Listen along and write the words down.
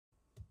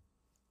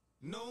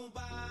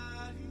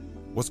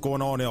What's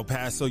going on, El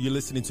Paso? You're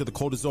listening to the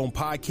Cold Zone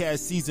Podcast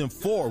Season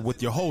 4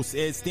 with your hosts,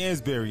 Ed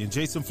Stansberry and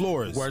Jason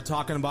Flores. We're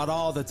talking about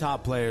all the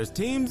top players,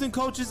 teams, and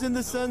coaches in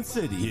the Sun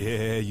City.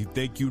 Yeah, you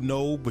think you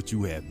know, but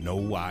you have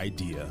no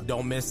idea.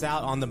 Don't miss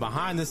out on the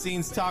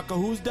behind-the-scenes talk of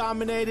who's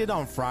dominated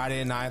on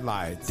Friday Night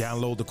Lights.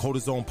 Download the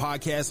Cold Zone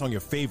Podcast on your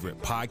favorite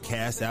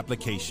podcast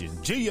application.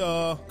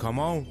 Gia! Come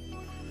on.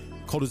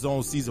 Cold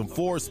Zone Season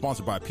 4 is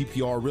sponsored by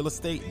PPR Real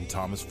Estate and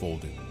Thomas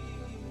Folden.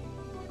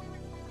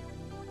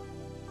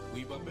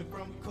 We bumpin'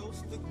 from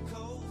coast to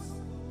coast,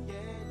 yeah,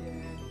 yeah.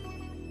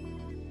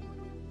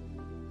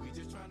 We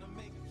just tryna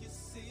make you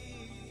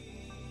see.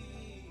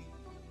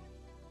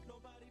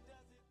 Nobody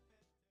does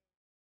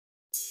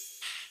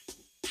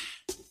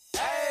it.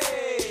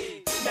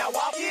 Hey, now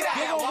walk it out.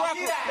 Now walk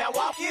it out. Now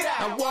walk it out.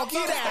 Now walk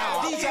it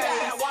out. DJ,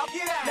 now walk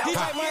it out. DJ,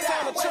 West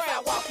side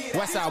walk it.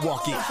 West side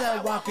walk it.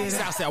 South walk it.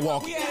 South side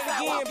walk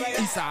it.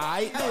 East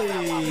side.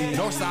 Hey.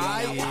 North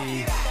side.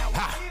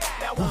 Ha.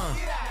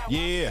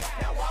 Yeah.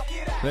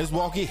 Let's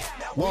walk it,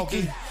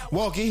 talkie.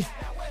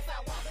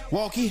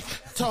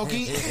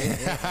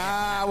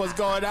 What's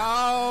going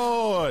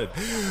on?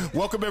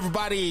 Welcome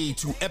everybody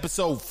to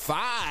episode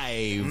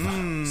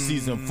 5,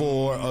 season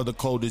 4 of the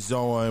Cold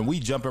Zone. We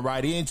jumping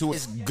right into it.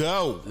 Let's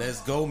go. Let's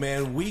go,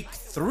 man. Week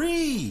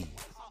 3,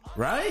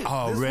 right?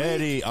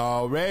 Already,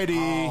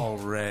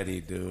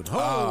 dude.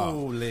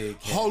 Holy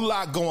cow. Whole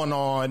lot going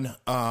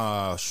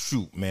on.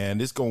 Shoot, man,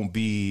 this gonna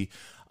be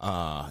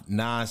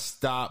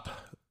non-stop.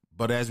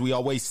 But as we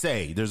always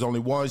say, there's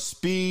only one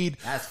speed.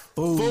 That's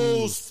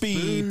full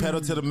speed. Pedal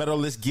to the metal.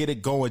 Let's get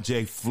it going,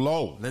 Jay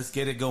Flow. Let's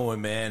get it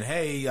going, man.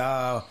 Hey,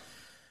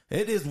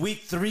 it is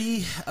week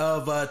 3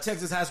 of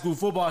Texas high school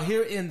football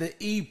here in the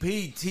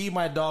EPT,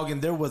 my dog.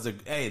 And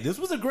this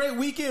was a great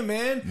weekend,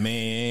 man.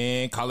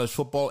 Man, college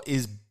football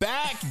is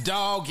back,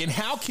 dog. And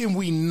how can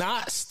we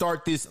not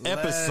start this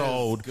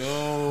episode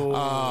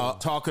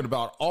talking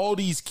about all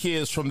these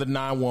kids from the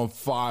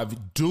 915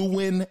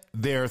 doing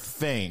their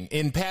thing?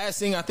 In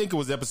passing, I think it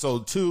was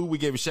episode 2. We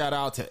gave a shout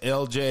out to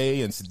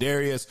LJ and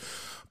Sedarius.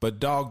 But,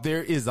 dog,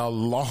 there is a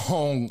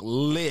long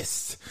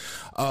list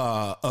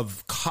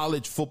of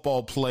college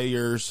football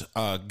players,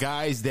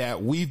 guys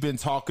that we've been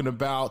talking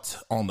about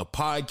on the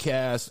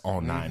podcast,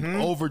 on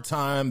 9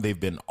 Overtime. They've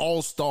been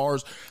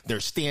all-stars. They're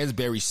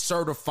Stansberry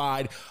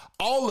certified.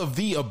 All of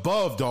the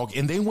above, dog.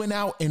 And they went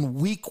out in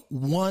week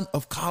 1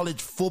 of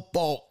college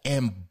football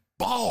and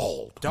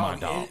balled,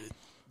 dog.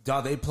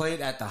 Dog, they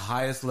played at the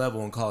highest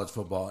level in college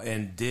football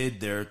and did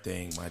their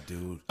thing, my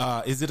dude.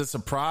 Is it a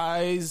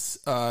surprise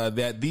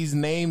that these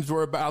names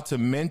we're about to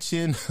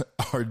mention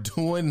are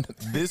doing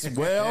this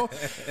well?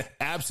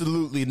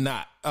 Absolutely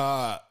not.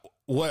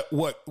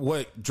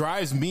 What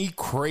drives me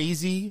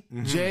crazy,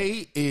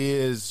 Jay,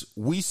 is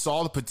we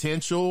saw the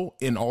potential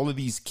in all of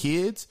these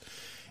kids,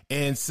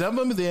 and some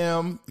of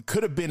them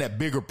could have been at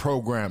bigger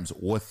programs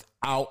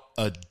without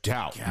a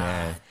doubt,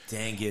 man.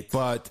 Dang it.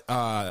 But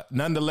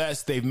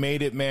nonetheless, they've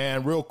made it,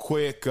 man. Real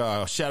quick,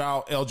 shout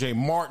out LJ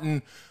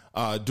Martin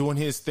doing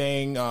his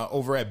thing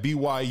over at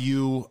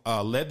BYU.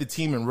 Led the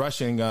team in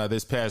rushing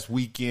this past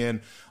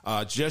weekend,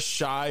 just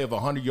shy of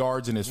 100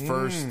 yards in his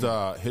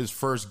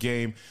first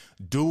game.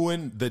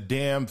 Doing the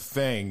damn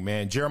thing,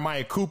 man.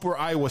 Jeremiah Cooper,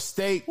 Iowa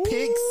State,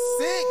 pick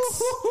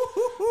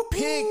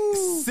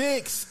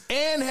six,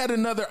 and had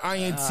another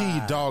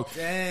INT, dog.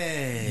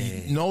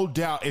 Dang. No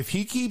doubt. If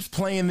he keeps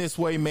playing this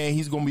way, man,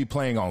 he's going to be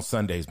playing on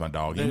Sundays, my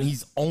dog. And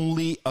he's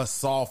only a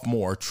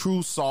sophomore,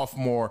 true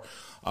sophomore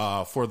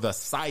for the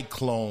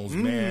Cyclones,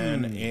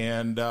 man.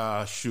 And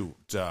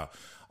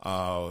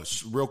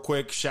real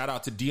quick, shout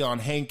out to Deion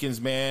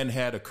Hankins, man.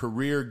 Had a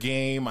career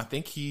game. I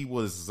think he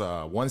was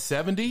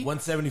 170?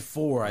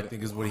 174, I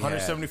think is what he had.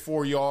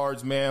 174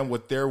 yards, man,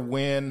 with their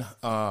win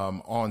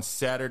on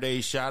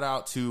Saturday. Shout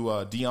out to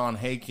Deion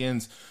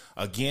Hankins.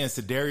 Again,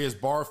 Sedarius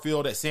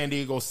Barfield at San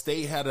Diego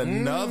State had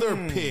another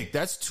pick.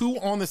 That's 2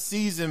 on the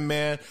season,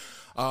 man,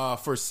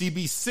 for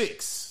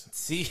CB6.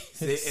 See,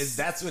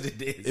 that's what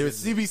it is. It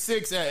was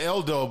CB6 at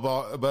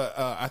Eldo, but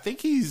I think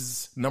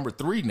he's number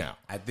 3 now.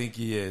 I think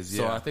he is,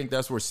 So I think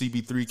that's where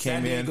CB3 came in.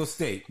 San Diego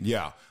State.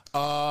 Yeah.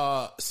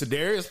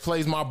 Sedarius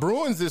plays my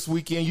Bruins this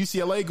weekend.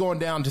 UCLA going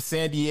down to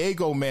San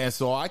Diego, man.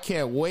 So I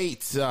can't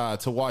wait to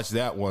watch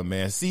that one,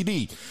 man.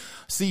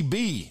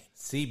 CB6.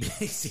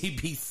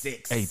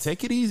 Hey,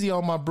 take it easy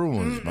on my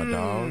Bruins, my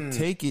dog.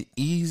 Take it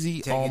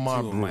easy on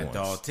my Bruins. My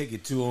dog. Take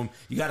it to him.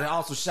 You got to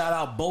also shout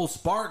out Bo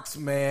Sparks,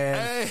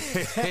 man.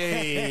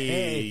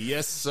 Hey,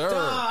 yes, sir.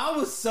 Dog, I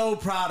was so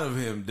proud of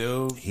him,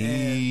 dude.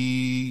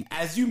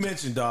 As you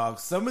mentioned, dog,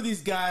 some of these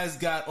guys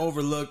got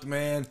overlooked,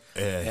 man.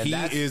 He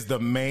is the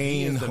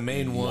main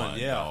one.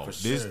 Yeah, for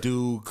sure. This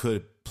dude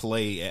could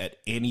play at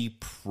any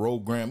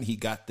program. He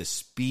got the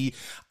speed.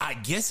 I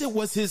guess it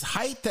was his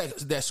height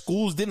that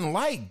schools didn't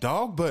like,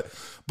 dog.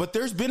 But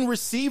there's been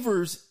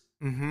receivers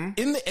in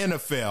the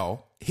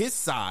NFL his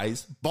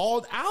size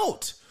balled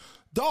out.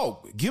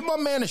 Dog, give my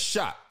man a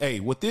shot. Hey,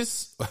 with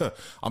this,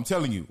 I'm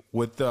telling you,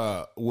 with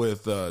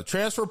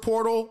transfer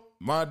portal,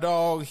 my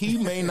dog, he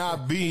may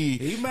not be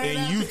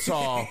in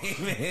Utah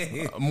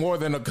more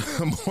than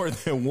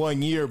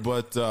 1 year,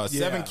 but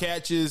 7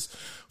 catches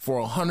for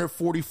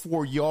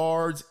 144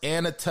 yards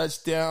and a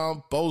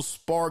touchdown. Bo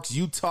Sparks,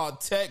 Utah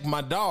Tech,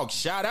 my dog,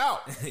 shout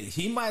out.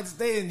 He might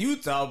stay in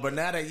Utah, but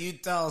not at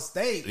Utah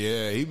State.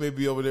 Yeah, he may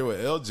be over there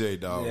with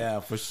LJ, dog. Yeah,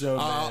 for sure,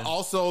 man.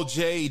 Also,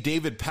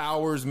 David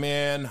Powers,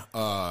 man.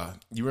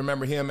 You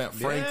remember him at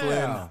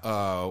Franklin?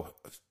 Yeah.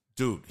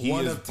 Dude, he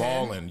is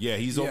balling. Yeah,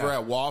 he's over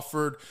at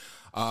Wofford.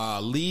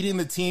 Leading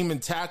the team in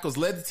tackles,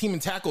 led the team in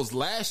tackles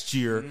last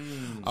year,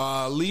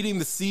 leading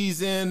the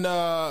season.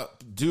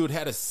 Dude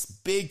had a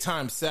big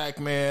time sack,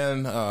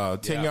 man.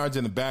 10 yards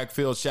in the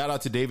backfield. Shout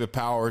out to David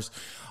Powers.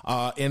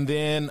 And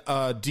then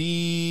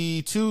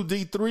D2,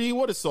 D3.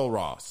 What is Sol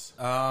Ross?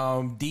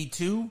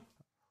 D2.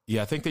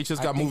 Yeah, I think they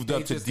just got moved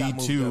up to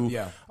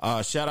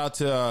D2. Shout out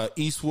to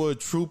Eastwood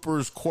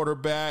Troopers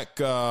quarterback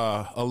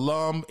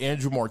alum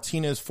Andrew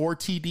Martinez, 4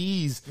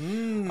 TDs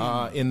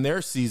in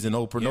their season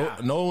opener.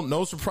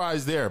 No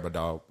surprise there, but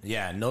dog.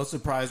 Yeah, no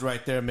surprise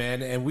right there,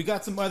 man. And we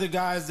got some other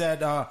guys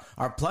that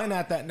are playing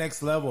at that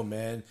next level,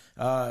 man.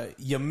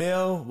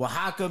 Yamil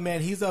Oaxaca,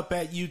 man, he's up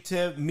at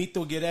UTEP.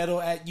 Mito Guerrero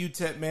at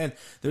UTEP, man.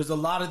 There's a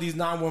lot of these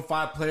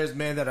 915 players,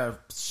 man, that are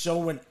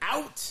showing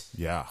out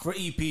for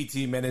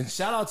EPT, man. And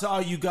shout out to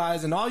all you guys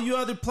and all you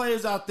other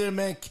players out there,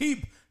 man.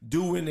 Keep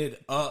doing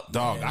it up,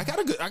 dog. Man.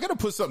 I gotta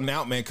put something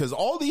out, man, because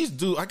all these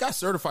dudes, I got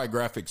certified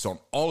graphics on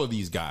all of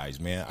these guys,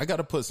 man. I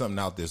gotta put something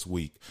out this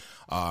week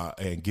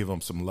and give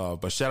them some love.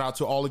 But shout out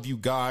to all of you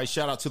guys.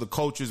 Shout out to the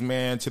coaches,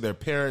 man, to their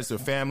parents, their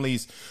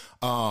families.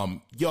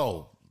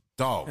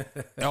 Dog,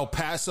 El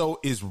Paso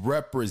is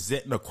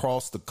representing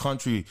across the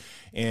country,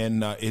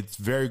 and it's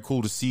very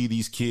cool to see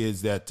these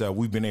kids that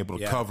we've been able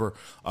to cover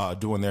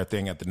doing their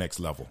thing at the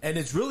next level. And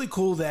it's really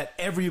cool that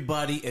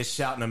everybody is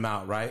shouting them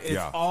out, right? It's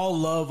all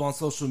love on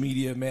social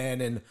media,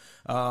 man, and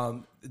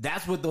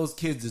that's what those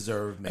kids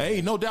deserve, man.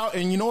 Hey, no doubt.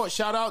 And you know what?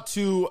 Shout out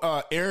to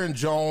Aaron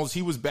Jones.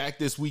 He was back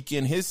this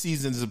weekend. His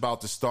season is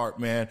about to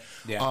start, man.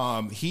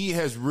 Yeah. He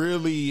has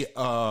really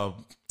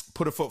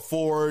put a foot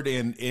forward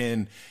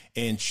and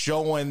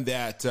showing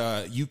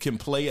that you can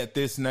play at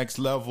this next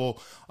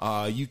level.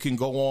 You can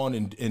go on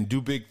and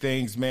do big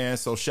things, man.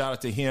 So shout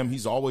out to him.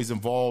 He's always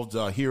involved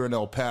here in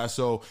El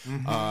Paso.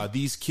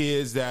 These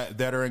kids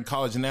that are in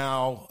college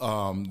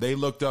now, they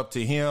looked up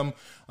to him,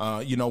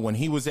 when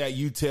he was at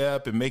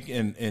UTEP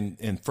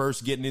and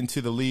first getting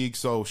into the league.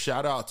 So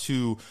shout out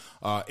to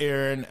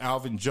Aaron,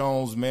 Alvin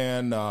Jones,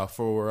 man,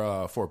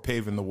 for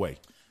paving the way.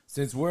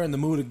 Since we're in the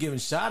mood of giving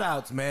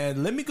shout-outs,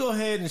 man, let me go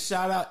ahead and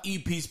shout out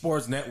EP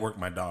Sports Network,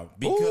 my dog,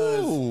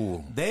 because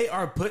they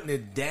are putting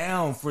it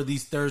down for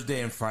these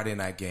Thursday and Friday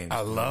night games. I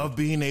love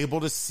being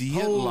able to see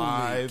it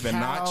live and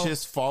not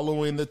just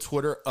following the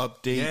Twitter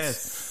updates.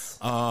 Yes.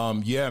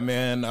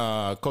 Man,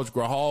 Coach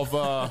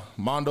Grijalva,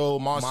 Mondo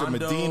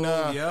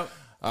Medina.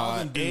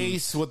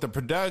 Ace with the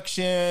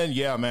production.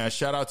 Yeah, man,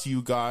 shout out to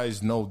you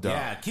guys, no doubt.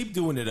 Yeah, keep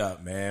doing it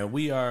up, man.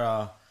 We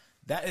are...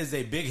 that is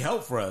a big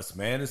help for us,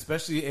 man,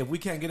 especially if we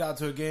can't get out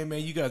to a game,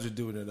 man. You guys are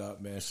doing it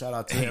up, man. Shout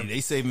out to him.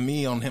 They saving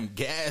me on them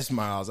gas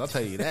miles, I'll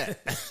tell you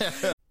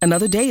that.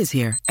 Another day is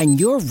here,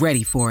 and you're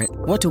ready for it.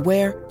 What to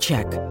wear?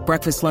 Check.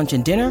 Breakfast, lunch,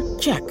 and dinner?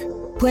 Check.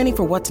 Planning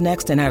for what's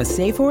next and how to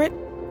save for it?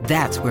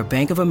 That's where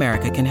Bank of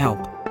America can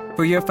help.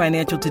 For your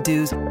financial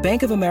to-dos,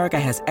 Bank of America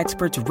has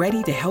experts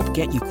ready to help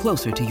get you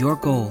closer to your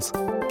goals.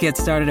 Get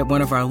started at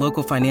one of our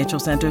local financial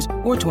centers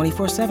or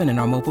 24/7 in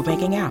our mobile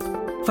banking app.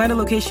 Find a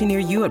location near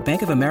you at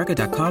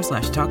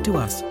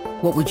bankofamerica.com/talktous.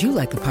 What would you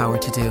like the power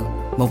to do?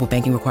 Mobile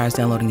banking requires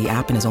downloading the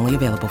app and is only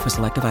available for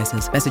select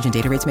devices. Message and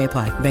data rates may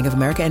apply. Bank of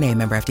America NA,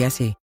 member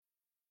FDIC.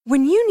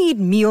 When you need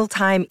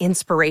mealtime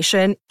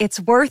inspiration,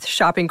 it's worth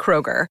shopping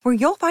Kroger, where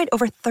you'll find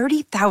over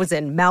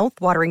 30,000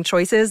 mouth-watering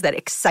choices that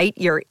excite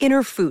your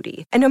inner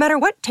foodie. And no matter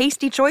what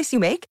tasty choice you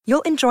make,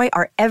 you'll enjoy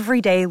our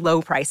everyday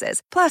low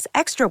prices, plus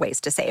extra ways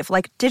to save,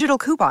 like digital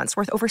coupons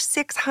worth over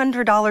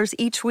 $600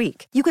 each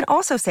week. You can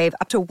also save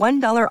up to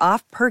 $1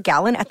 off per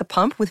gallon at the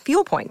pump with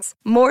fuel points.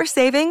 More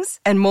savings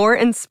and more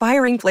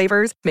inspiring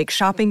flavors make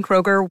shopping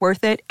Kroger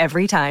worth it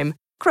every time.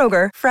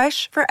 Kroger,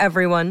 fresh for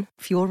everyone.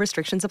 Fuel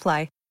restrictions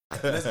apply.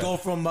 Let's go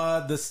from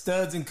the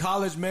studs in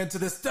college, man, to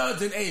the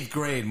studs in 8th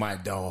grade, my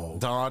dog.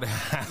 Don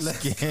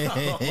Haskins.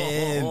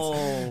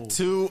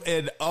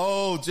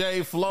 2-0,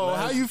 Jay Flo.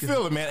 How you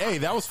feeling, man? Hey,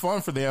 that was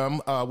fun for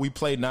them. We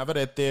played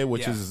Navarrete,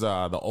 which is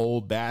the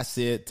old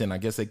Bassett, and I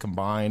guess they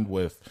combined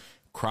with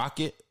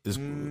Crockett.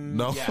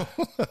 No? Yeah.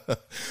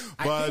 But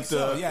I think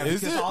so, yeah.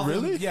 Is it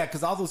really? Yeah,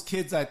 because all those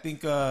kids, I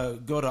think, go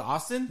to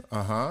Austin.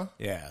 Uh-huh.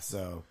 Yeah,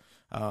 so...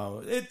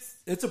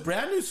 it's a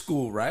brand new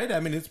school, right? I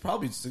mean, it's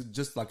probably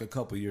just like a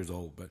couple years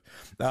old, but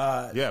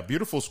yeah,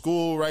 beautiful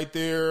school right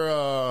there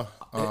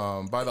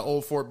by the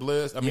old Fort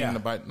Bliss. I mean,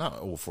 not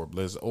old Fort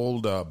Bliss,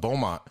 old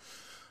Beaumont,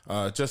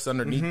 just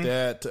underneath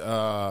that.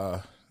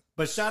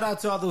 But shout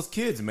out to all those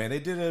kids, man. They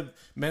did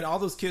all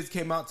those kids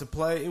came out to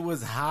play. It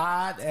was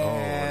hot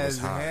as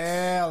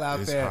hell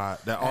out there.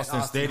 Hot. That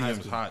Austin Stadium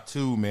is hot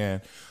too,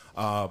 man.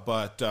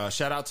 But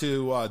shout out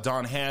to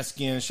Don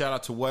Haskins, shout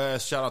out to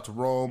Wes, shout out to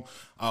Rome.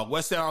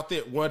 Wes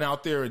went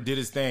out there and did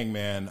his thing,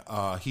 man.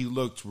 He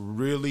looked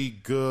really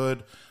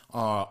good.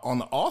 On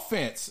the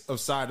offensive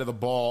side of the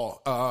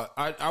ball,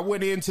 I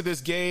went into this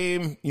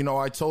game,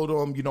 I told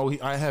him,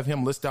 I have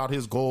him list out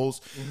his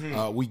goals.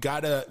 We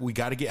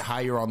gotta get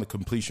higher on the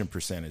completion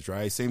percentage,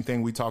 right? Same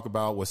thing we talk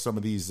about with some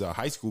of these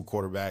high school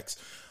quarterbacks.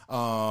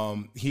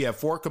 He had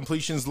 4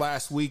 completions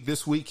last week.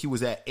 This week he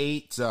was at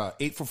 8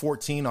 for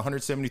 14,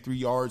 173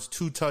 yards,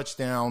 2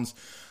 touchdowns,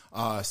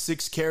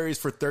 6 carries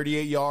for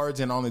 38 yards.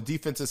 And on the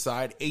defensive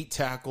side, 8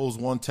 tackles,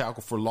 1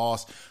 tackle for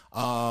loss.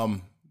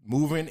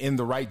 Moving in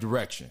the right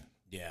direction.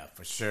 Yeah,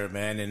 for sure,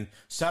 man. And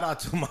shout out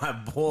to my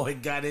boy,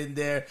 got in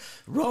there.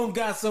 Rome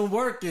got some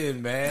work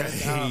in, man.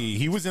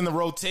 He was in the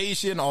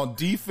rotation on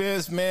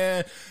defense,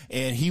 man,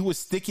 and he was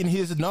sticking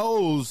his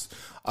nose.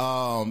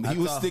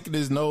 Sticking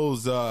his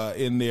nose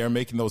in there,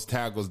 making those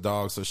tackles,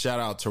 dog. So shout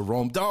out to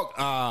Rome, dog.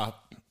 I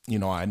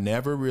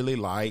never really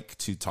like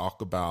to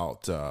talk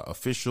about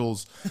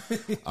officials,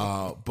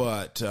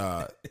 but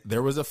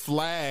there was a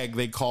flag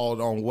they called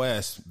on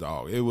West,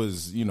 dog. It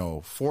was,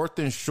 4th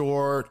and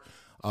short.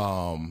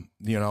 Running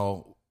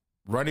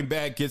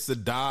back gets the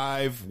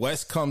dive.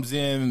 West comes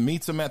in,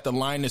 meets him at the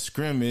line of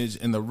scrimmage,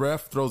 and the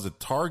ref throws a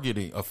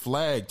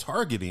flag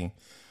targeting.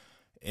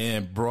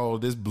 And bro,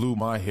 this blew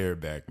my hair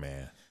back,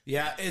 man.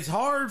 Yeah, it's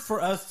hard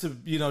for us to,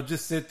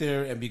 just sit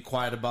there and be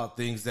quiet about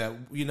things that,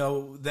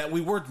 that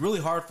we worked really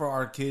hard for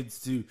our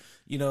kids to,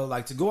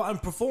 to go out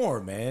and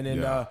perform, man.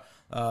 And,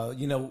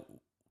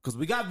 because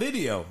we got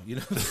video, we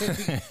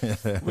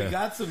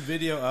got some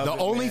video of the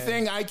only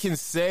thing I can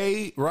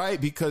say, right,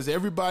 because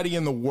everybody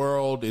in the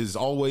world is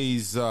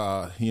always,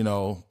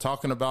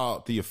 talking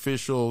about the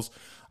officials.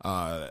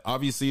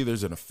 Obviously,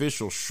 there's an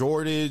official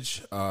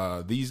shortage.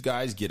 These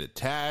guys get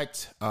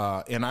attacked.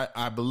 And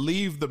I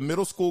believe the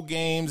middle school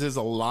games is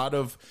a lot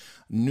of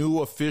new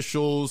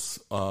officials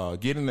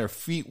getting their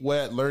feet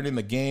wet, learning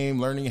the game,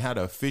 learning how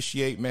to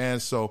officiate, man.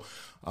 So,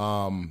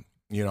 I'm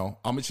going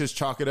to just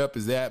chalk it up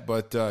as that.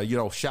 But,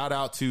 shout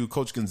out to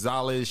Coach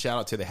Gonzalez. Shout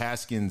out to the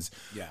Haskins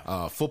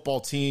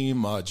football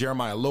team,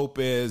 Jeremiah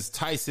Lopez,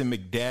 Tyson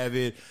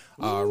McDavid,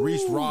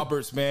 Reese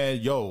Roberts,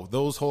 man. Yo,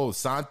 those whole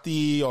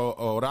Santi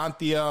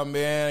Orantia,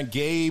 man,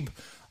 Gabe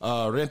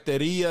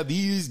Renteria.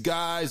 These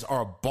guys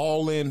are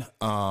balling.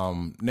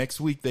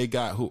 Next week they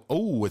got who?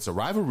 Oh, it's a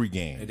rivalry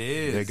game. It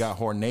is. They got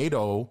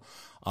Hornado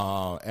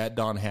at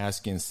Don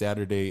Haskins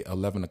Saturday,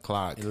 11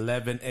 o'clock.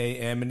 11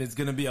 a.m. And it's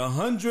going to be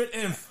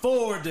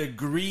 104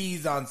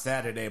 degrees on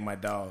Saturday, my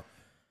dog.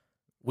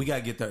 We got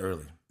to get there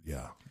early.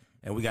 Yeah.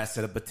 And we got to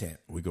set up a tent.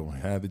 We're going to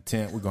have the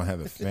tent. We're going to have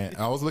a fan.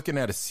 I was looking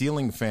at a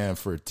ceiling fan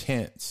for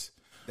tents.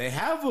 They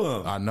have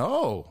them. I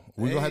know.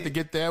 We're going to have to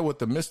get there with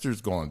the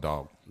misters going,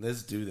 dog.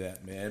 Let's do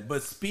that, man.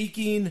 But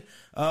speaking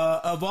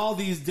of all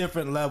these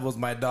different levels,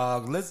 my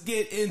dog, let's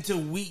get into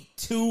week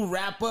 2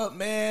 wrap up,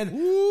 man.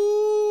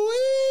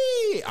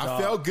 Woo-wee. I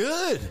felt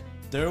good.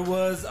 There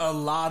was a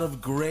lot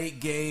of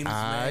great games,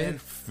 man. I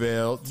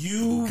felt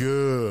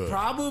good.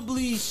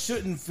 Probably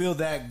shouldn't feel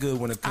that good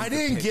when it comes to I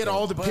didn't get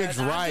all the picks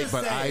right,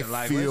 but I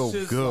feel let's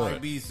just,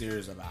 good. Be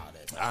serious about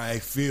it. I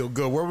feel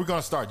good. Where are we going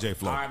to start, J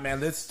Flo? All right,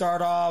 man. Let's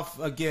start off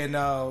again.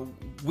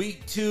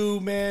 Week 2,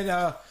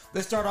 man.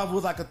 Let's start off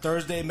with like a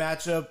Thursday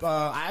matchup.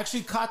 I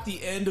actually caught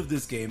the end of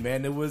this game,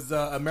 man. It was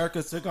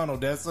America took on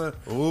Odessa.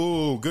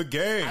 Ooh, good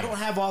game. I don't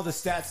have all the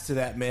stats to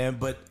that, man,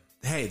 but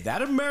hey,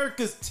 that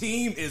America's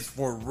team is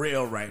for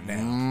real right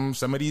now.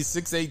 Some of these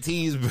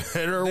 618s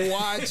better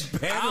watch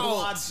out.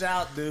 Watch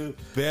out, dude.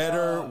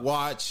 Better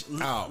watch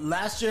out.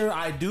 Last year,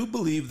 I do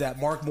believe that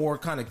Mark Moore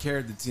kind of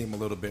carried the team a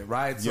little bit,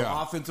 right? So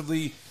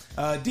offensively,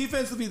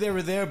 defensively, they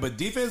were there. But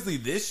defensively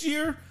this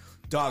year,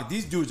 dog,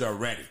 these dudes are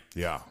ready.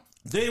 Yeah.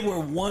 They were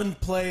one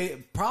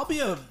play, probably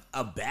a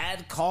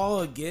bad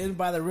call again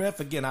by the ref.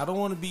 Again, I don't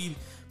want to be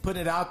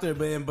putting it out there,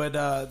 man, but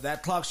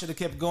that clock should have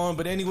kept going.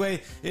 But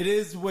anyway, it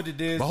is what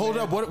it is. But hold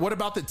up, what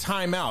about the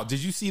timeout? Did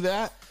you see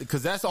that?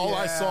 Because that's all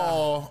I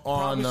saw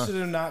on. Probably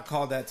should have not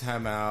called that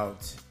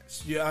timeout.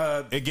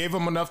 It gave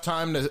them enough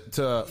time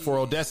for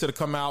Odessa to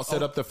come out,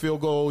 set up the field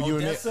goal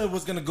unit. Odessa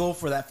was going to go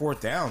for that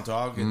 4th down,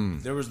 dog.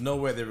 And there was no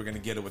way they were going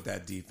to get it with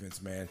that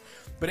defense, man.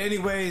 But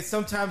anyway,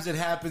 sometimes it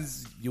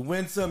happens. You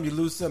win some, you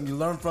lose some, you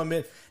learn from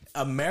it.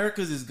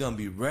 America's is going to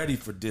be ready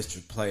for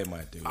district play,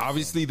 my dude.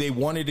 Obviously, they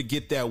wanted to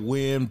get that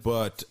win,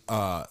 but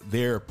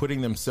they're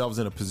putting themselves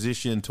in a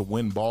position to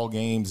win ball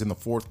games in the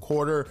 4th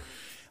quarter.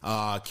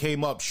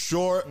 Came up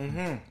short.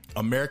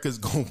 America's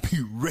going to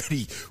be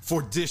ready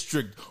for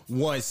District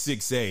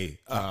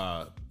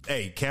 1-6A.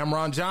 Hey,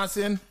 Cameron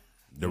Johnson,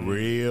 The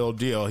real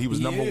deal. He was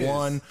number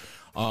one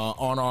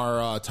on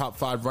our top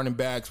 5 running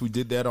backs. We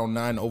did that on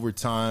 9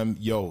 overtime.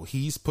 Yo,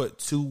 he's put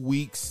 2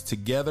 weeks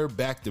together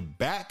back to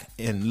back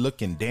and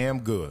looking damn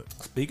good.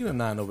 Speaking of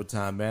 9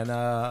 overtime, man,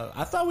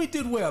 I thought we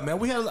did well, man.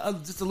 We had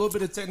just a little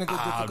bit of technical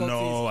difficulties.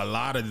 No, a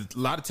lot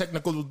of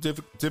technical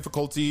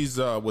difficulties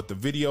with the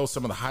video.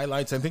 Some of the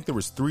highlights. I think there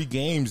was 3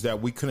 games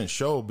that we couldn't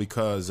show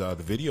because the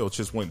video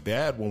just went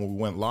bad when we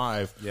went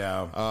live.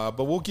 Yeah.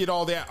 But we'll get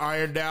all that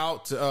ironed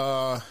out.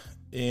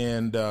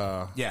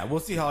 Yeah, we'll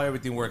see how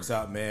everything works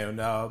out, man.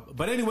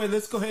 But anyway,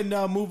 let's go ahead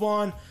and move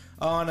on.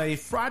 On a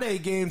Friday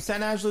game,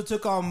 San Angelo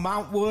took on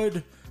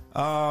Mountwood.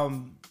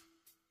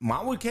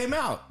 Mountwood came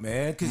out,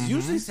 man, because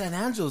usually San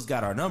Angelo's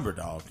got our number,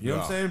 dog. You know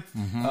what I'm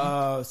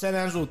saying? San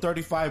Angelo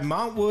 35,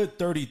 Mountwood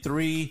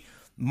 33.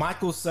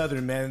 Michael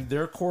Southern, man,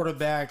 their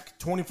quarterback,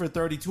 20 for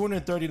 30,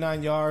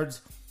 239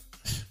 yards.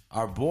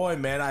 Our boy,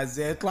 man,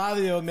 Isaiah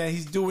Claudio, man,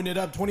 he's doing it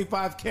up.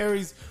 25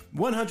 carries,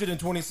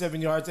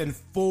 127 yards, and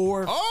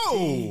 4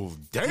 Oh,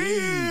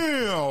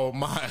 damn,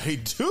 my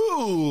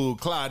dude,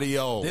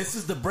 Claudio. This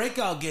is the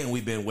breakout game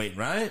we've been waiting,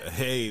 right?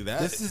 Hey,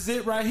 This is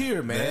it right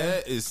here, man.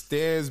 That is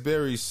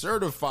Stansberry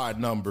certified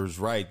numbers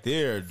right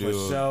there, dude.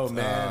 For sure,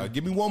 man.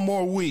 Give me one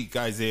more week,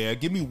 Isaiah.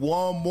 Give me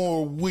one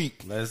more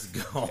week. Let's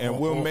go. And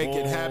we'll make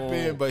it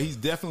happen, but he's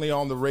definitely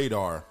on the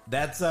radar.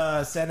 That's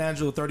San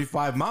Angelo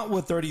 35,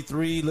 Mountwood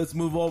 33. Let's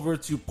move over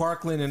to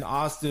Parkland and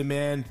Austin,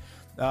 man.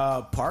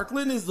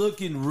 Parkland is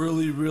looking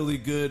really, really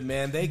good,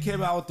 man. They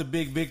came out with the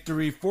big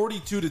victory,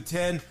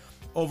 42-10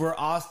 over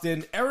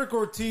Austin. Eric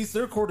Ortiz,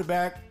 their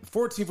quarterback,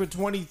 14 for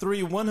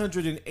 23,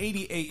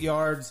 188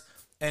 yards,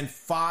 and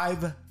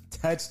 5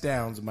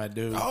 touchdowns, my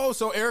dude. Oh,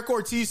 so Eric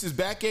Ortiz is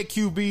back at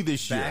QB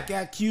this year. Back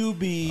at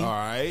QB. All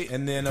right.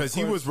 And then, because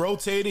he was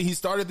rotated. He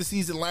started the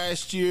season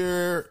last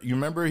year. You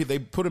remember they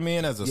put him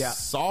in as a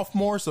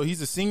sophomore, so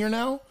he's a senior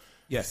now?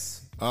 Yes.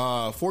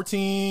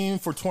 14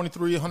 for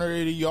 23,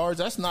 180 yards.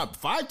 That's not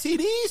 5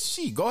 TDs.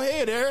 Shit, go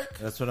ahead, Eric.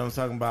 That's what I'm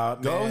talking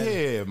about, man. Go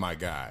ahead, my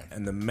guy.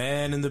 And the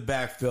man in the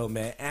backfield,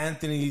 man,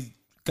 Anthony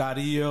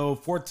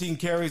Garillo, 14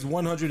 carries,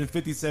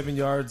 157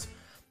 yards,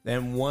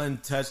 and 1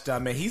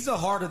 touchdown, man. He's the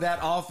heart of that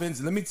offense.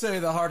 And let me tell you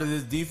the heart of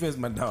this defense,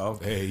 my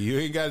dog. Hey, you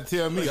ain't got to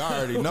tell me. I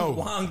already know.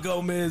 Juan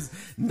Gomez,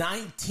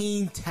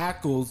 19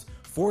 tackles,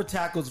 4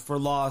 tackles for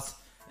loss,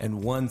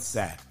 and 1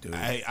 sack, dude.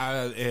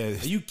 Are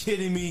you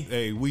kidding me?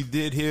 Hey, we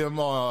did him.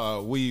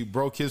 We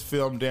broke his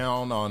film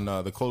down on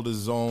the Coldest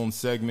Zone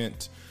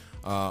segment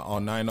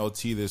on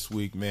 9OT this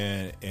week,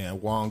 man.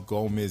 And Juan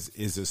Gomez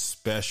is a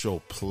special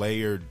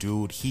player,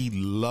 dude. He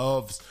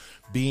loves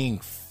being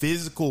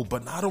physical,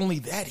 but not only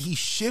that, he's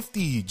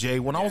shifty, Jay.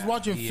 When I was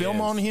watching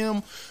film on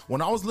him,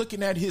 when I was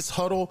looking at his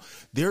huddle,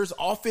 there's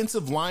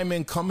offensive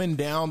linemen coming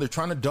down. They're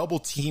trying to double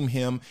team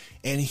him,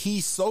 and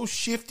he's so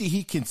shifty,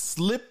 he can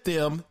slip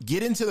them,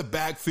 get into the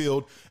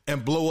backfield,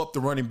 and blow up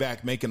the running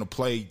back making a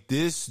play.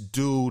 This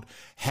dude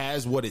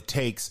has what it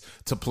takes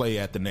to play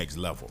at the next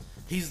level.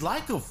 He's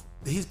kind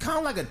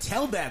of like a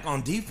tailback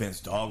on defense,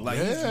 dog. Like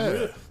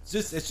it's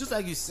just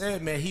like you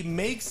said, man. He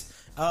makes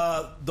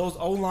those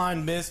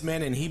O-line miss,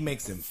 man, and he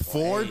makes them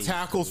play. 4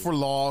 tackles for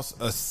loss,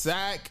 a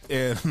sack,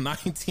 and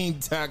 19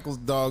 tackles,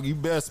 dog. You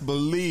best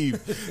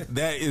believe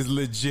that is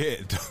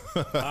legit.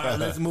 All right,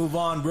 let's move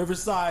on.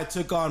 Riverside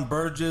took on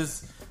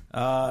Burgess.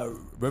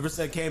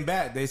 Riverside came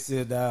back. They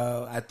said,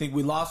 I think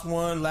we lost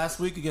one last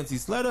week against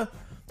Isleta,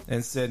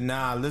 and said,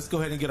 nah, let's go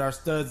ahead and get our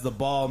studs the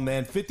ball,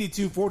 man.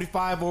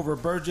 52-45 over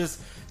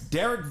Burgess.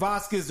 Derek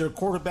Vasquez, their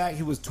quarterback,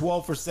 he was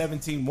 12 for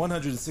 17,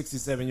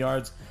 167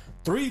 yards,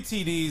 3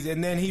 TDs,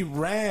 and then he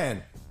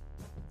ran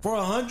for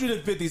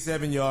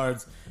 157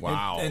 yards.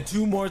 Wow. And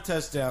 2 more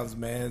touchdowns,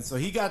 man. So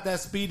he got that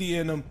speedy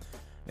in him.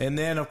 And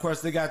then, of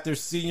course, they got their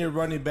senior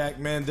running back,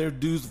 man, their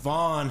Deuce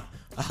Vaughn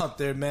out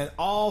there, man.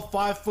 All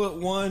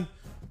 5'1",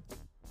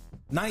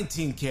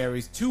 19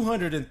 carries,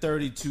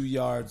 232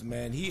 yards,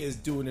 man. He is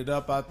doing it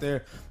up out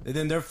there. And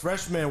then their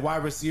freshman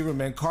wide receiver,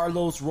 man,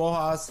 Carlos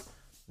Rojas,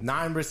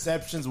 9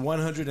 receptions,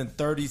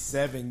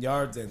 137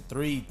 yards, and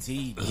 3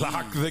 TDs.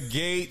 Lock the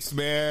gates,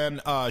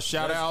 man.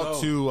 Shout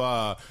out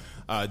to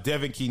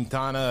Devin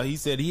Quintana. He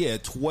said he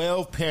had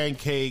 12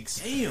 pancakes.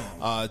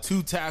 Damn.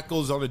 2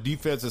 tackles on the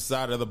defensive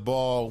side of the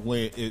ball.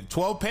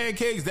 12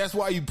 pancakes, that's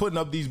why you putting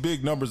up these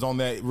big numbers on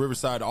that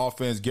Riverside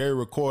offense. Gary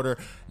Recorder,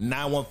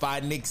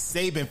 915, Nick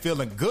Saban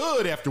feeling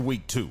good after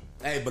week 2.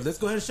 Hey, but let's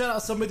go ahead and shout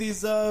out some of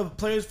these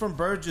players from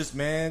Burgess,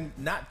 man.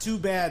 Not too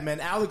bad, man.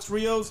 Alex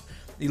Rios,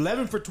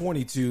 11 for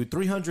 22,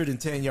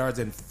 310 yards,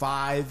 and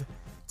 5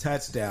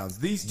 touchdowns.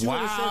 These 2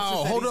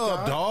 interceptions. Hold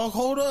up, dog.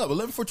 Hold up.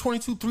 11 for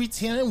 22,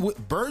 310.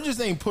 Burgess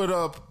ain't put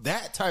up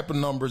that type of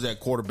numbers at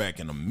quarterback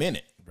in a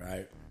minute.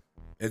 Right.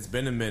 It's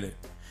been a minute.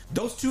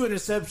 Those 2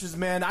 interceptions,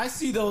 man, I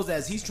see those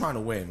as he's trying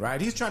to win, right?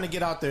 He's trying to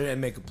get out there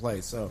and make a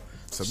play. So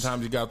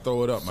sometimes you got to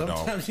throw it up, my dog.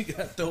 Sometimes you got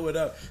to throw it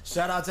up.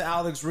 Shout out to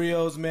Alex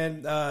Rios,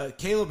 man.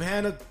 Caleb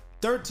Hanna,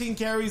 13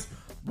 carries,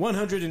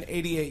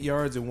 188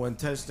 yards, and 1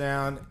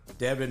 touchdown.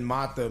 Devin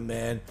Mata,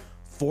 man,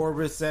 4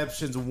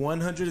 receptions,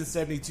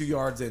 172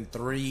 yards, and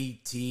 3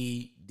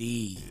 TDs.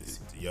 TDs.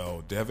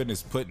 Yo, Devin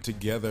is putting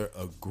together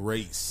a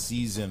great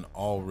season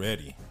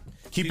already.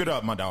 Keep it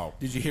up, my dog.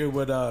 Did you hear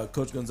what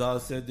Coach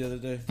Gonzalez said the other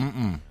day?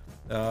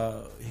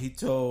 He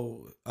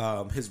told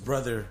his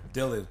brother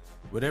Dylan,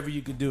 whatever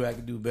you could do, I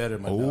could do better,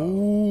 my dog.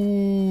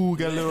 Ooh,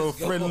 got a little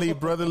friendly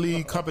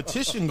brotherly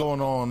competition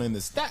going on in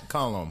the stat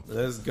column.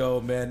 Let's go,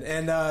 man.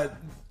 And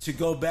to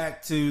go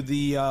back to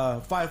the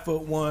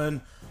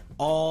 5'1",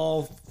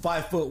 all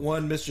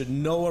 5'1", Mr.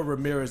 Noah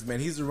Ramirez, man.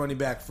 He's a running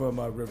back from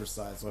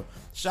Riverside. So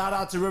shout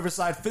out to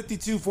Riverside,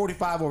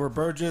 52-45 over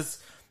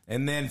Burgess.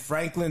 And then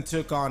Franklin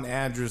took on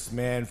Andrus,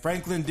 man.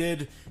 Franklin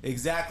did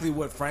exactly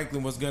what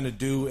Franklin was going to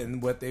do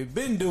and what they've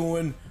been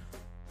doing.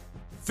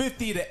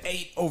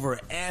 50-8 over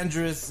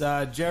Andrus.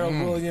 Gerald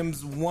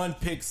Williams, 1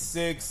 pick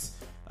 6.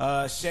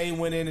 Shea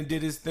went in and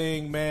did his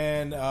thing,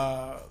 man.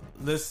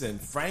 Listen,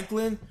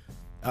 Franklin,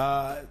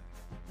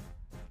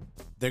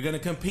 they're going to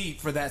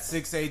compete for that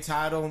 6A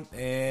title.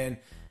 And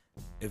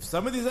if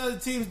some of these other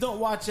teams don't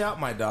watch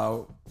out, my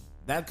dog,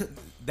 that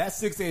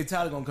 6A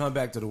title going to come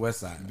back to the West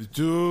Side.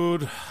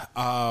 Dude,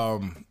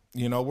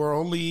 you know, we're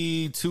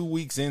only 2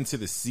 weeks into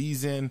the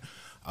season.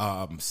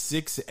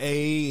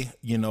 6A,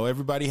 you know,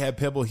 everybody had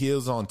Pebble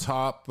Hills on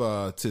top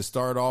to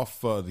start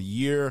off the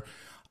year.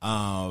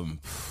 And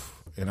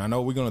I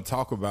know we're going to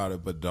talk about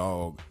it, but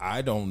dog,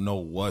 I don't know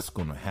what's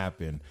going to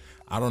happen.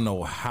 I don't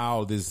know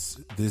how this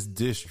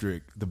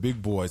district, the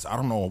big boys, I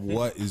don't know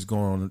what is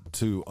going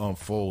to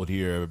unfold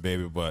here,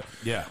 baby. But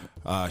yeah,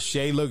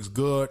 Shea looks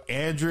good.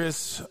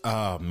 Andrus,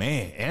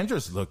 man,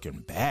 Andrus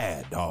looking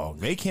bad, dog.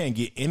 They can't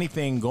get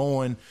anything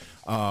going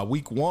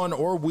week 1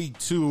 or week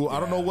 2. I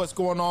don't know what's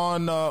going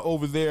on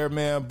over there,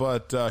 man.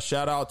 But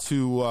shout out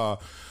to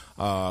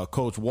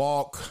Coach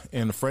Walk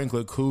and the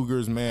Franklin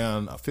Cougars,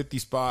 man. A 50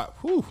 spot.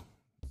 Whew.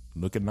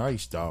 Looking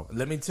nice, dog.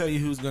 Let me tell you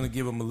who's going to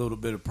give them a little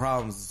bit of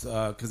problems,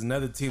 because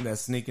another team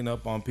that's sneaking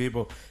up on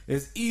people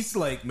is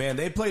Eastlake, man.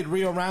 They played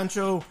Rio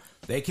Rancho.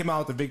 They came out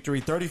with the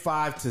victory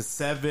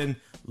 35-7.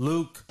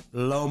 Luke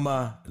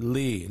Loma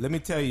Lee. Let me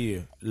tell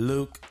you,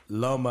 Luke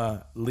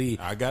Loma Lee.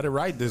 I got it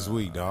right this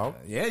week, dog.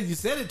 Yeah, you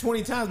said it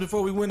 20 times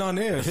before we went on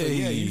air. So,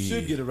 yeah, you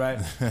should get it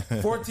right.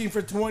 14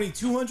 for 20,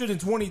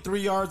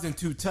 223 yards and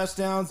 2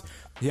 touchdowns.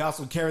 He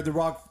also carried the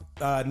rock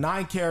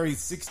 9 carries,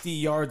 60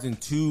 yards,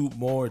 and 2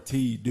 more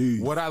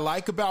TDs. What I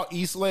like about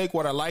Eastlake,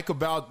 what I like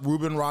about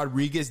Ruben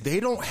Rodriguez,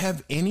 they don't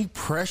have any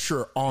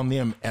pressure on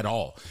them at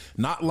all.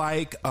 Not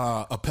like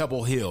a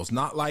Pebble Hills,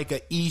 not like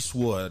a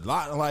Eastwood,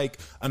 not like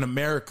an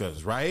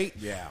Americas, right?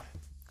 Yeah.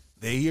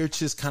 They are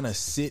just kind of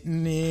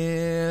sitting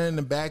in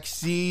the back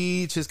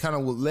seat, just kind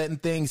of letting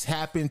things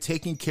happen,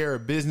 taking care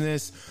of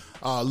business.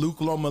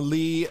 Luke Loma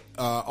Lee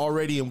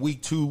already in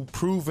week 2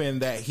 proven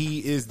that he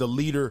is the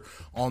leader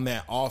on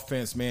that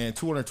offense, man.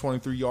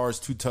 223 yards,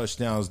 2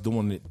 touchdowns,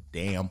 doing the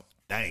damn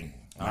thing.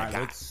 All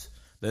right,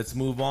 let's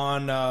move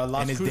on.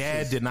 And his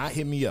dad did not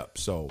hit me up,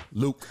 so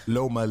Luke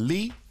Loma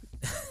Lee.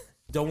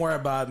 Don't worry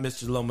about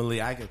Mr. Loma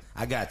Lee. I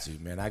got you,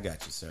 man. I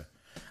got you, sir.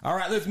 All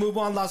right, let's move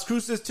on. Las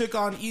Cruces took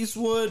on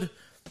Eastwood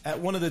at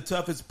one of the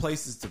toughest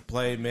places to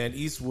play, man.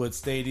 Eastwood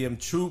Stadium.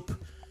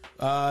 Troop.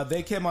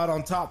 They came out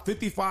on top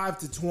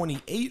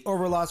 55-28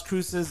 over Las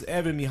Cruces.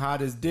 Evan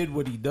Mijares did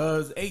what he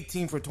does.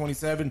 18 for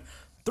 27,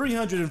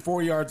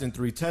 304 yards and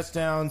 3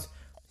 touchdowns.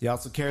 He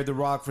also carried the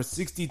rock for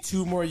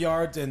 62 more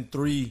yards and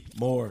 3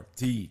 more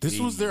TDs. This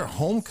was their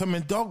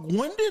homecoming, dog.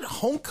 When did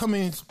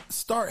homecomings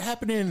start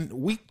happening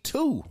week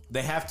 2?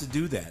 They have to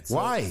do that.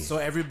 Why? So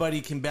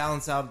everybody can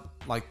balance out,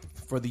 like,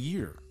 for the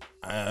year.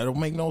 It don't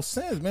make no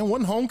sense, man.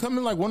 Wasn't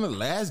homecoming like one of the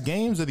last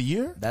games of the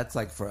year? That's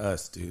like for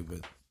us, dude,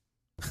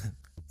 but...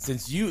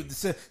 Since you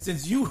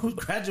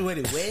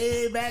graduated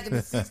way back in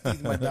the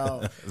 60s, my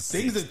dog,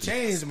 things have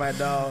changed, my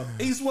dog.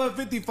 Eastwood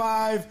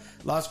 55,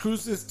 Las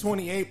Cruces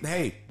 28.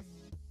 Hey,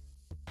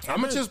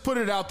 I'm going to just put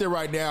it out there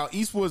right now.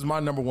 Eastwood's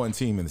my number 1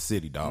 team in the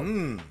city,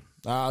 dog.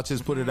 I'll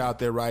just put it out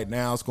there right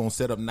now. It's going to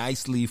set up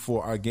nicely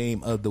for our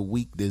game of the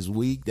week this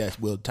week that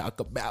we'll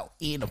talk about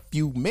in a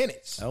few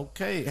minutes.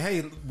 Okay.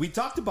 Hey, we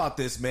talked about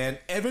this, man.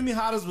 Evan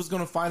Mijares was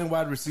going to find a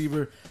wide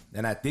receiver,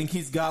 and I think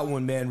he's got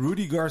one, man.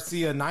 Rudy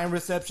Garcia, 9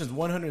 receptions,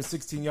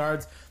 116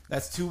 yards.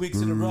 That's 2 weeks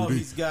in a row.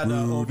 He's got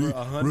over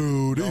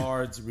 100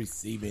 yards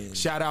receiving.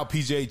 Shout out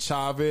PJ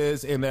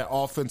Chavez and that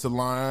offensive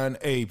line.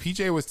 Hey,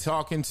 PJ was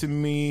talking to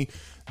me.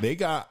 They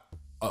got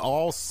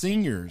all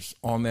seniors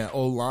on that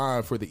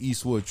O-line for the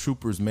Eastwood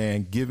Troopers,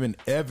 man, giving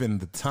Evan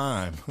the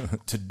time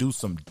to do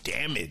some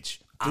damage.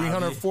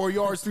 304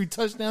 yards, 3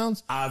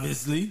 touchdowns.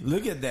 Obviously.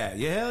 Look at that.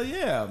 Yeah, hell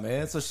yeah,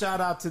 man. So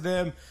shout out to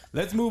them.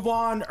 Let's move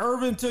on.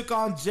 Irvin took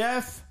on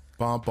Jeff.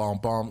 Bum, bum,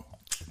 bum.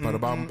 Bum,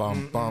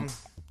 bum, bum.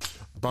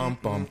 Bum,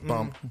 bum,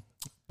 bum.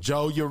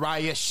 Joe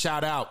Uriah,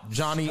 shout out.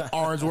 Johnny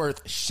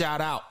Arnsworth,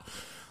 shout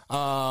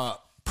out.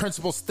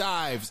 Principal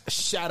Stives,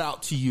 shout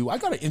out to you. I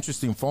got an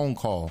interesting phone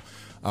call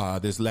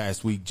this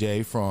last week,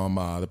 Jay, from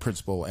the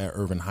principal at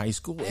Irvin High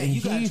School. Hey, and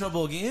you got in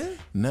trouble again?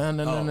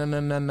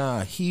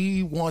 No.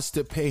 He wants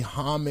to pay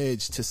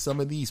homage to some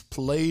of these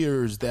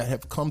players that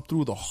have come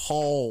through the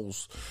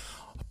halls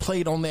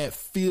played on that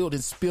field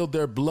and spilled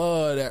their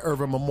blood at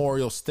Irvin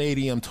Memorial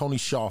Stadium, Tony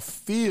Shaw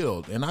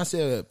Field. And I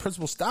said,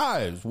 Principal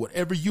Stives,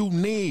 whatever you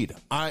need,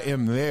 I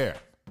am there.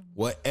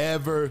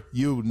 Whatever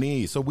you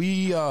need. So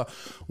we're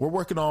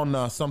working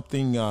on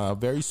something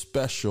very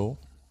special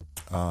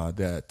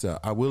that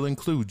I will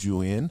include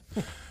you in.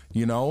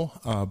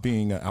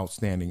 Being an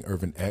outstanding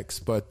Irvin X.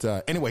 But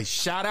anyway,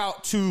 shout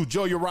out to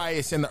Joe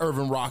Urias and the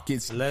Irvin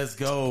Rockets. Let's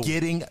go.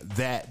 Getting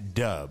that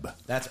dub.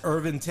 That's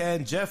Irvin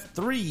 10, Jeff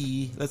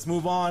 3. Let's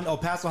move on. El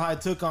Paso High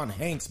took on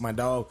Hanks, my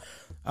dog.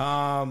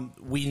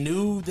 We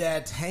knew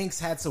that Hanks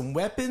had some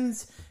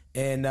weapons,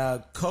 and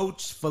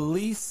Coach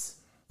Felice,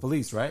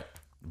 right?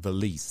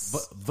 Valise,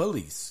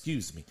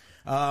 excuse me,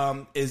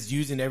 is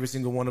using every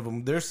single one of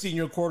them. Their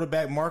senior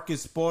quarterback,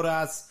 Marcus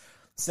Porras,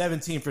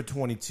 17 for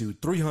 22,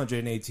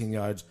 318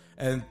 yards,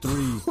 and 3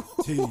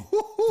 TDs.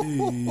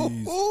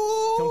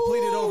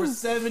 Completed over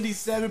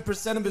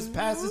 77% of his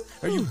passes.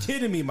 Are you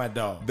kidding me, my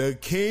dog? The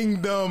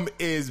kingdom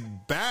is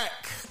back.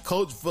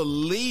 Coach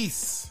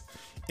Felice,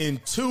 in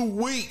 2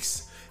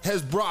 weeks,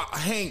 has brought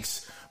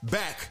Hanks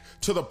back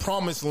to the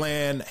promised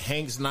land.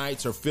 Hanks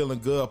Knights are feeling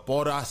good.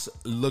 Porras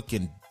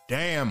looking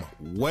damn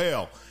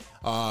well.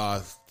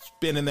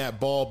 Spinning that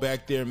ball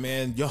back there,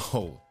 man.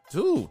 Yo,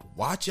 dude,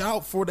 watch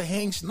out for the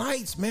Hanks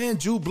Knights, man.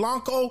 Drew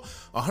Blanco,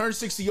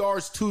 160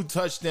 yards, 2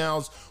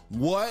 touchdowns.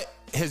 What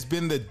has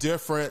been the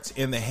difference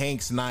in the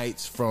Hanks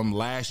Knights from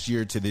last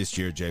year to this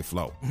year, J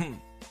Flo?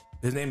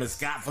 His name is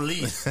Scott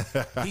Felice.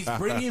 He's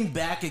bringing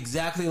back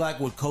exactly like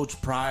what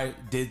Coach Pride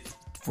did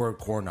for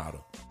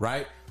Coronado,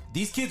 right?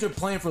 These kids are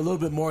playing for a little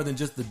bit more than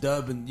just the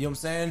dub, and you know what I'm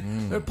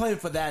saying? They're playing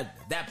for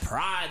that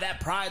pride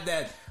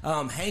that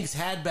Hanks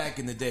had back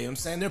in the day. You know what I'm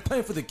saying? They're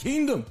playing for the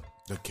kingdom.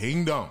 The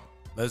kingdom.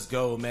 Let's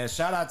go, man.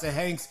 Shout out to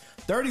Hanks.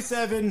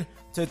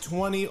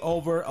 37-20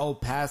 over El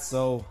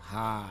Paso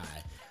High.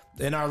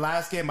 In our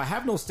last game, I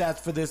have no stats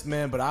for this,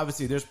 man, but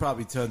obviously there's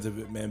probably tons of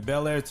it, man.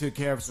 Bel Air took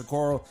care of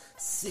Socorro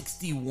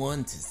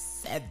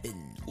 61-7.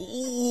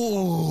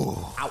 Ooh.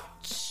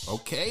 Ouch.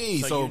 Okay,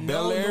 so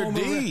Bel Air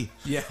D.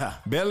 Yeah.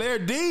 Bel Air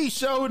D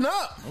showing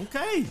up.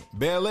 Okay.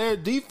 Bel Air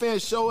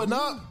defense showing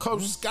up.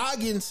 Coach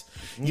Scoggins.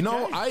 You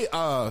know, I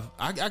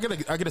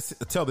gotta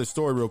tell this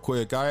story real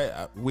quick.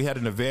 We had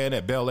an event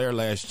at Bel Air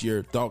last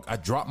year. Dog, I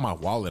dropped my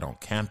wallet on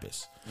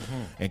campus.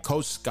 And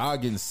Coach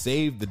Scoggins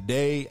saved the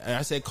day. And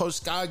I said, Coach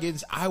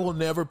Scoggins, I will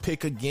never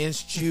pick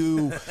against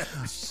you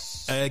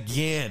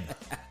again.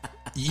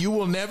 You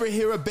will never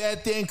hear a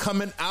bad thing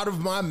coming out of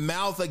my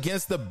mouth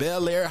against the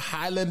Bel Air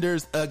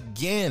Highlanders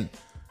again,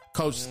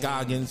 Coach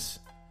Scoggins.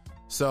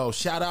 So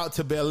shout out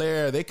to Bel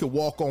Air. They could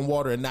walk on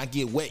water and not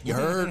get wet. You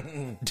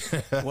heard?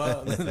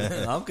 Well,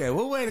 okay.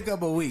 We'll wait a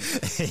couple of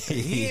weeks.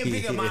 He ain't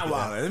picking my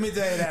wallet. Let me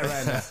tell you that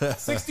right now.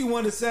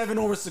 61-7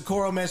 over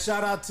Socorro, man.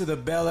 Shout out to the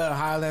Bel Air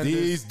Highlanders.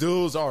 These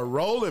dudes are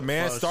rolling,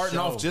 man. Starting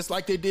sure. off just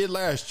like they did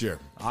last year.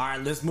 All right,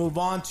 let's move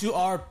on to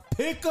our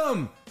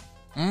pick'em.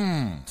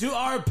 To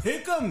our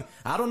pick'em.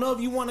 I don't know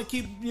if you want to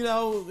keep,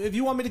 if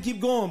you want me to keep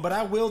going, but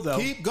I will though.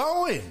 Keep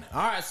going.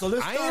 All right, so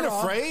let's start I ain't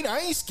afraid. I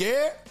ain't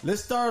scared.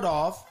 Let's start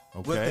off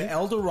with Okay. the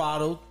El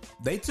Dorado.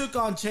 They took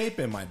on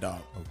Chapin, my dog.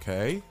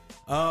 Okay.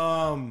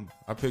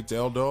 I picked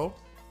Eldo.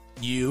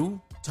 You,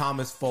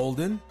 Thomas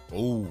Folden.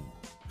 Ooh.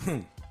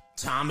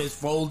 Thomas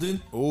Folden.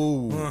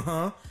 Ooh.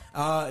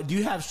 Do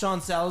you have Sean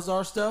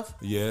Salazar stuff?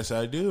 Yes,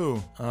 I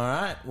do. All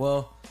right.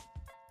 Well,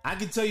 I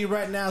can tell you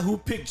right now who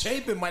picked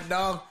Chapin, my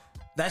dog.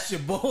 That's your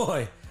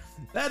boy.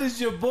 That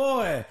is your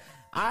boy.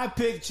 I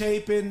picked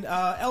Chapin.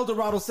 El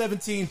Dorado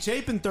 17.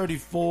 Chapin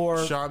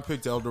 34. Sean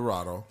picked El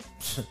Dorado.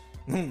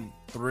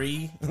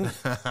 3.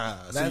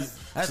 That's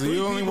so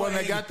the only one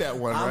that got that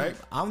one, right?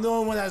 I'm the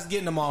only one that's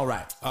getting them all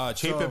right.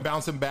 Chapin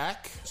bouncing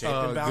back.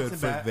 Chapin bouncing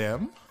good back. for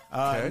them.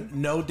 Okay.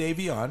 No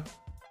Davion.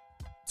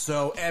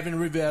 So Evan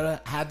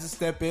Rivera had to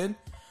step in.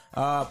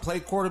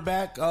 Played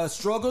quarterback,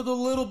 struggled a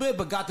little bit,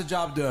 but got the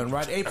job done,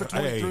 right? 8 for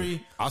 23.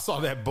 Hey, I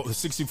saw that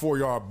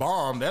 64-yard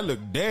bomb. That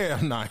looked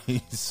damn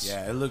nice.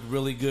 Yeah, it looked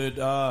really good.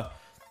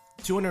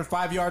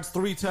 205 yards,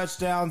 3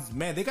 touchdowns.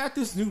 Man, they got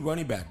this new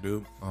running back,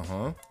 dude.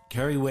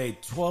 Carry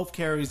weight, 12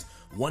 carries,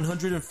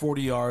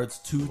 140 yards,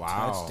 2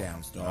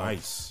 touchdowns, dog.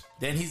 Nice.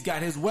 Then he's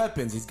got his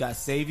weapons. He's got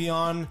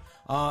Savion,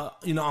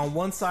 on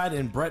one side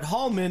and Brett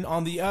Hallman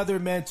on the other,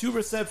 man. 2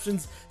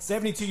 receptions,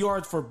 72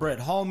 yards for Brett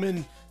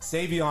Hallman.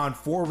 Savion,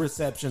 4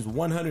 receptions,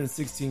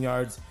 116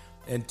 yards,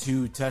 and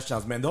 2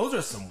 touchdowns. Man, those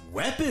are some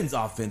weapons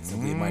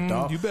offensively, my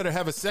dog. You better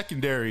have a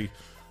secondary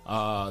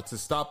to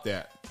stop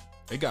that.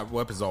 They got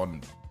weapons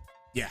on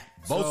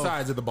both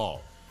sides of the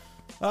ball.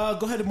 Go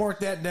ahead and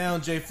mark that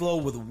down, J Flo,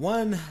 with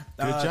 1. Good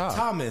job.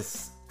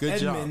 Thomas, Good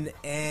Edmund, job.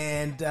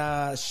 And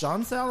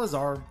Sean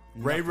Salazar.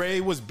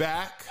 Ray was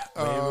back.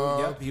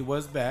 Yep, he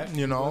was back.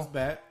 You know. He was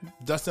back.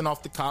 Dusting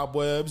off the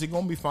cobwebs. He's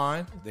going to be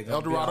fine.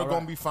 El Dorado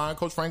going to be fine.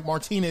 Coach Frank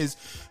Martinez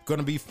going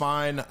to be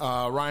fine.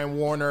 Ryan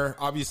Warner,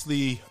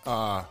 obviously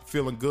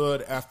feeling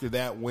good after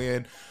that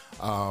win.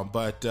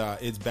 But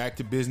it's back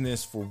to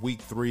business for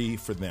week 3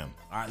 for them.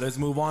 All right, let's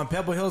move on.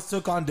 Pebble Hills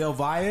took on Del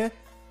Valle.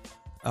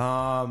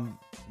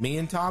 Me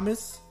and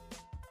Thomas.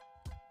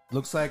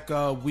 Looks like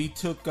we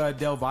took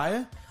Del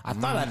Valle. I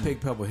thought I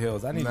picked Pebble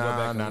Hills. I need to go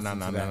back and listen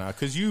to that. No.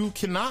 Because you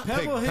cannot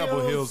pick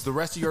Pebble Hills the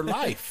rest of your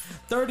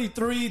life.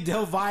 33,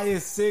 Del Valle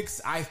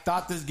 6. I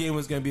thought this game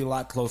was going to be a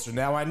lot closer.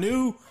 Now, I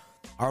knew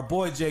our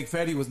boy Jake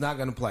Fetty was not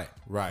going to play.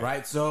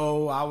 Right.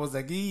 So I was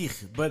like, eek.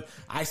 But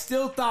I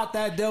still thought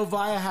that Del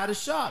Valle had a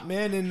shot,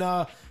 man.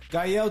 And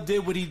Gael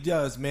did what he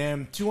does,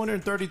 man.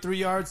 233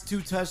 yards, 2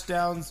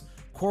 touchdowns.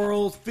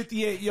 Quarles,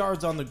 58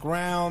 yards on the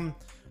ground.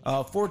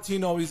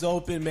 14 always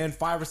open, man.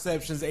 5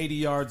 receptions, 80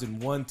 yards,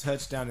 and 1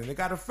 touchdown. And they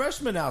got a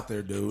freshman out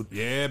there, dude.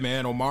 Yeah,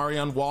 man.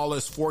 Omarion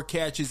Wallace, 4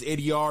 catches,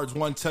 80 yards,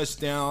 1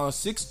 touchdown,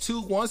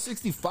 6'2",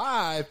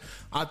 165.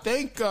 I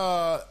think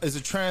is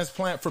a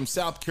transplant from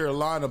South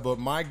Carolina, but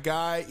my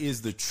guy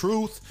is the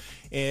truth.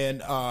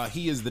 And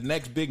he is the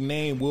next big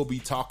name we'll be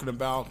talking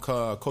about.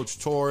 Coach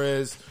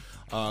Torres.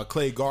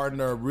 Clay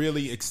Gardner,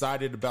 really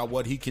excited about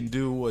what he can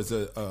do as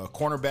a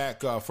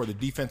cornerback for the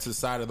defensive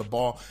side of the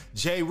ball.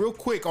 Jay, real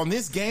quick, on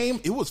this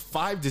game, it was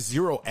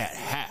 5-0 at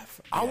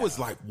half. Yeah. I was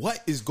like,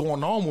 what is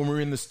going on when we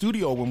were in the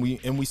studio when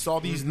we saw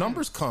these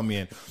numbers come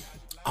in?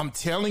 I'm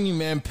telling you,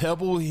 man,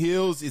 Pebble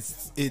Hills,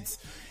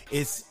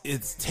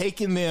 it's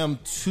taking them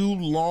too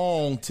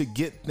long to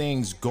get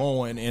things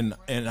going, and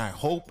I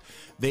hope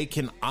they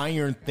can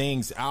iron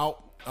things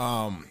out.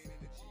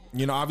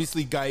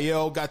 Obviously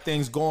Gael got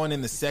things going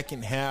in the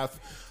second half,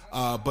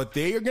 but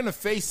they are going to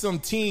face some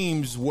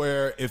teams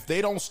where if they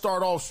don't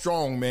start off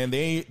strong, man,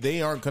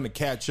 they aren't going to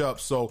catch up.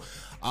 So,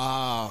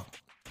 I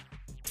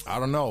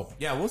don't know.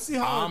 Yeah, we'll see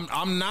how.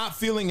 I'm not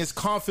feeling as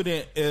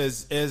confident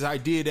as I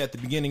did at the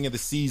beginning of the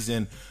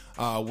season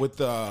with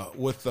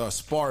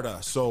Sparta.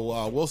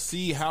 So we'll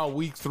see how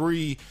week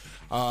 3.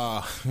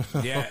 Yeah,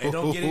 it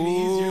don't get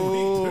any easier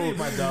week 3,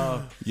 my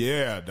dog.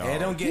 Yeah, dog. It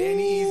don't get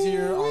any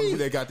easier.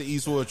 They got the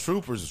Eastwood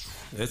Troopers.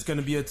 It's going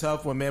to be a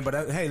tough one, man.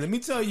 But hey, let me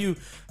tell you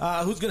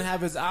who's going to have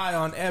his eye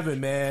on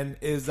Evan, man,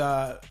 is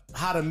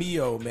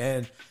Jaramillo,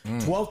 man.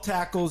 12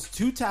 tackles,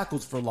 2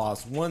 tackles for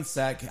loss, 1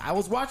 sack. I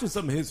was watching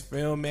some of his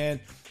film, man,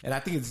 and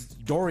I think it's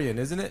Dorian,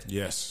 isn't it?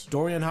 Yes.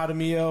 Dorian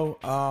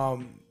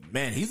Jaramillo.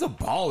 Man, he's a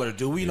baller,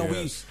 dude.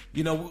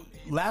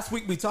 Last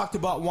week we talked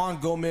about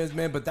Juan Gomez,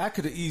 man, but that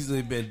could have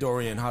easily been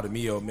Dorian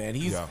Jaramillo, man.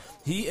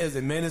 He is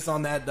a menace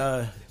on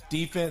that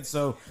defense.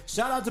 So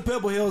shout out to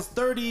Pebble Hills,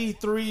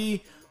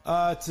 33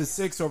 to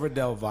 6 over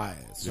Del Valle.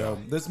 So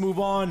let's move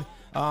on.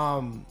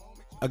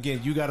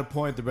 Again, you got a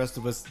point. The rest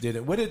of us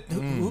didn't.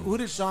 Who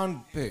did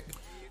Sean pick?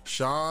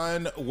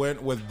 Sean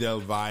went with Del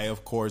Valle,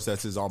 of course.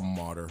 That's his alma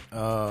mater.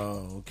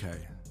 Oh, okay.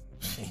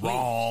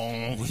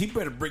 Wrong. He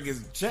better bring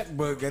his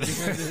checkbook at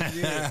the end of the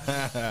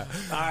year.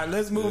 All right,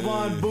 let's move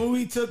on.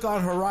 Bowie took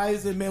on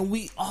Horizon, man.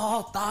 We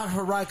all thought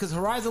Horizon, because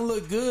Horizon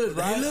looked good,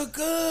 right? They look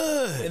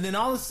good. And then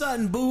all of a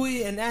sudden,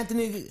 Bowie and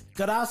Anthony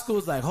Carrasco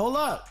was like, hold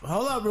up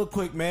real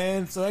quick,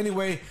 man. So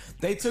anyway,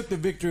 they took the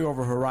victory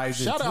over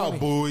Horizon. Shout out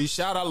Bowie.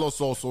 Shout out Los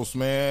Osos,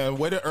 man.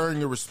 Way to earn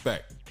your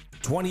respect.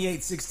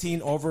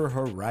 28-16 over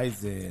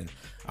Horizon.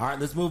 All right,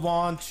 let's move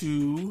on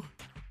to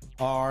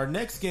our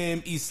next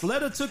game.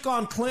 Isleta took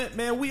on Clint,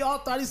 man. We all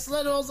thought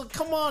Isleta. I was like,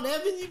 come on,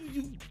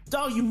 Evan,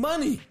 you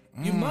money.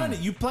 You money.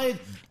 You played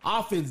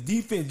offense,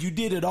 defense. You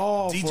did it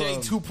all. DJ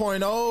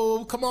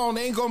 2.0. Come on,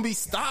 they ain't going to be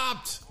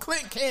stopped.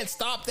 Clint can't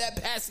stop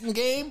that passing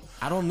game.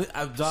 I hope.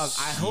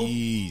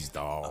 Jeez,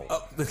 dog.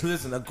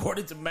 Listen,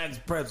 according to Max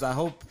Preps, I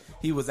hope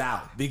he was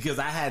out because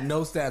I had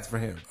no stats for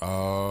him.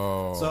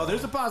 Oh. So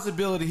there's a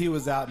possibility he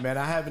was out, man.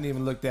 I haven't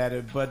even looked at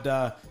it,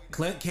 but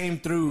Clint came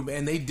through,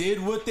 and they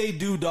did what they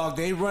do, dog.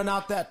 They run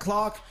out that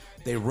clock.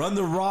 They run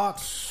the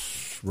rock.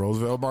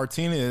 Roosevelt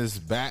Martinez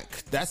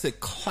back. That's a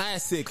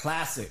classic.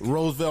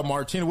 Roosevelt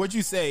Martinez. What'd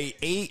you say?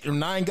 8 or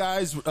 9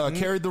 guys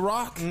carried the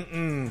rock?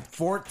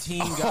 14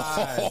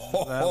 guys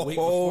week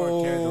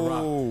before carried the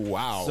rock. Oh,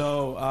 wow.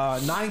 So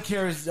 9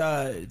 carries.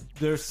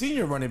 Their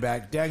senior running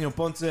back, Daniel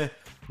Ponce,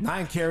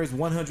 9 carries,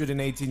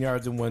 118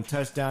 yards and 1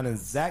 touchdown. And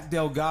Zach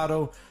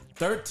Delgado,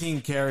 13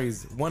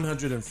 carries,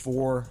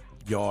 104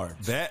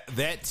 yards.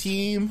 That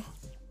team...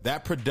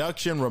 That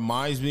production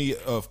reminds me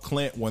of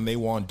Clint when they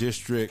won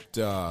district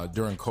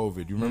during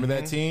COVID. You remember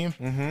that team?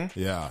 Mm-hmm.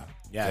 Yeah.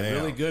 Yeah, damn.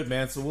 Really good,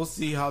 man. So we'll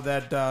see how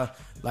that,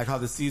 how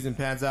the season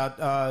pans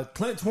out.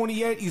 Clint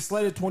 28,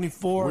 Isleta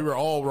 24. We were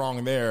all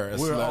wrong there.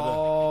 We were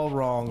all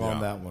wrong on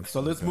that one.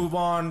 So let's move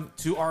on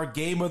to our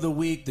game of the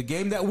week, the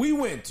game that we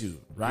went to,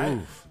 right?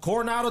 Ooh.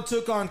 Coronado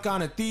took on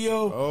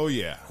Canutillo. Oh,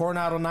 yeah.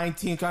 Coronado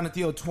 19,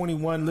 Canutillo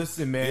 21.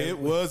 Listen, man. It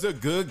was a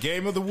good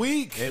game of the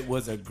week. It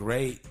was a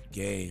great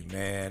game,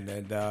 man.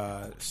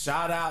 And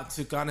shout out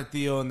to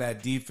Canutillo and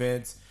that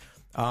defense.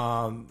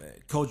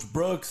 Coach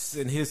Brooks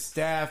and his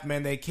staff,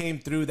 man, they came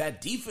through.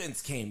 That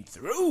defense came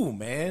through,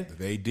 man.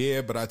 They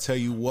did, but I tell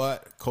you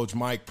what, Coach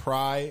Mike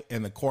Pry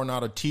and the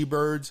Coronado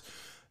T-Birds,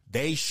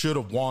 they should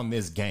have won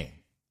this game.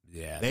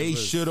 Yeah, they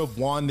should have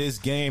won this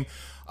game.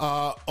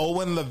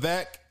 Owen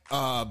Levesque,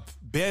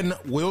 Ben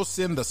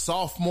Wilson, the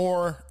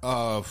sophomore,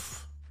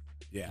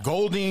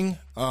 Golding,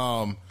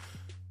 all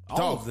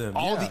of them.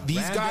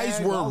 These guys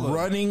were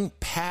running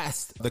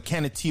past the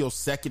Canutillo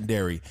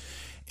secondary.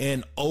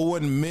 and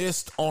Owen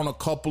missed on a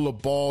couple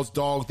of balls,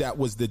 dog. That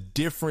was the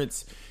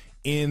difference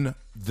in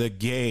the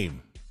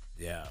game.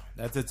 Yeah,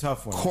 that's a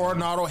tough one.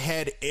 Coronado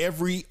had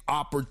every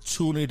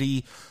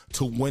opportunity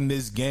to win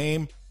this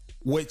game,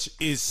 which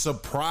is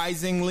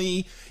shocking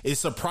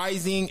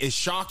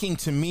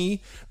to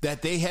me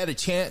that they had a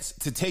chance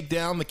to take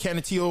down the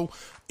Canutillo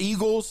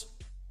Eagles.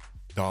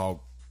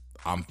 Dog,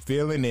 I'm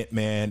feeling it,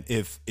 man.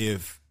 If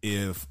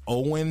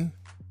Owen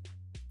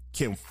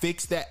can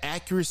fix that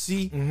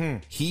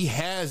accuracy, he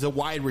has a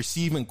wide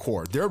receiving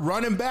core. Their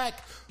running back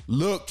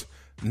looked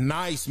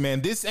nice,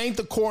 man. This ain't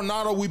the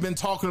Coronado we've been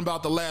talking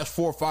about the last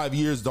 4 or 5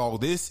 years,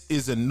 dog. This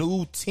is a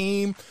new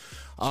team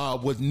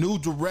with new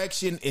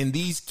direction, and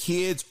these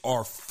kids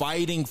are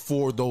fighting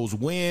for those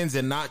wins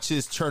and not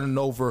just turning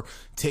over,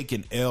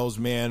 taking L's,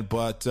 man.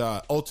 But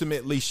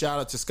ultimately, shout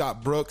out to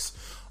Scott Brooks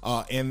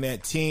and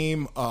that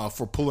team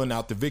for pulling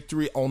out the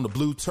victory on the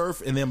blue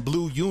turf, and then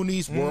blue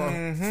unis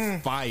were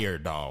fire,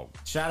 dog.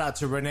 Shout out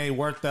to Renee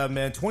Huerta,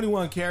 man.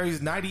 21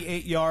 carries,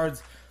 98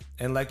 yards.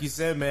 And like you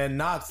said, man,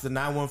 Knox, the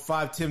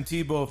 915 Tim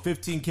Tebow,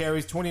 15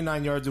 carries,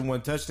 29 yards and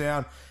 1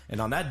 touchdown.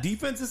 And on that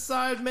defensive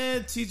side,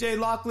 man, TJ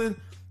Loughlin,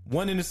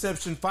 1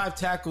 interception, 5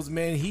 tackles,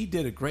 man. He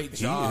did a great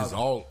job. He is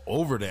all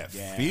over that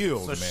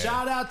field, man. So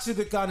shout out to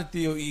the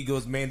Canutillo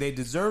Eagles, man. They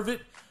deserve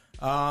it.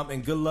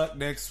 And good luck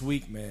next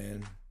week,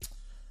 man.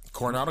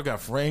 Coronado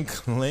got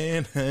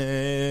Franklin.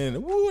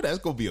 Woo, that's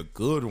going to be a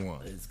good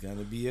one. It's going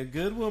to be a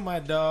good one, my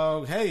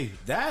dog. Hey,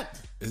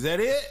 Is that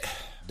it?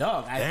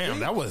 Dog, Damn,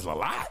 that was a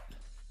lot.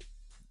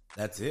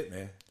 That's it,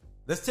 man.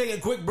 Let's take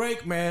a quick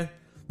break, man.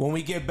 When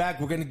we get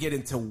back, we're going to get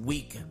into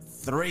week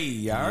 3.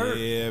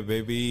 Yeah,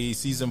 baby.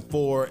 Season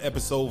 4,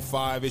 episode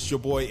 5. It's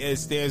your boy Ed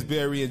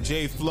Stansberry and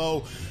J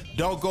Flow.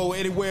 Don't go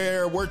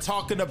anywhere. We're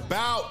talking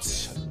about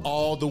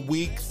all the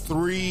week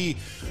 3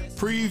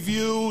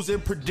 previews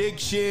and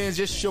predictions.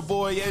 It's your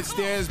boy Ed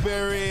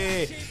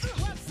Stansberry.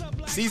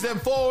 Season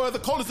 4 of the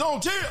Cold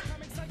Zone Champ.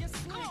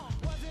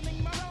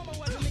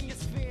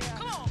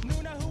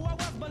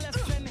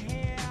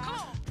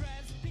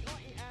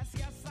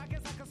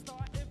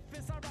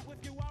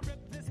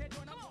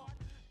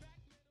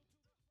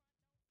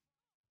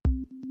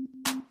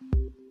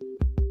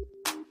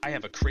 I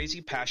have a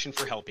crazy passion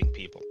for helping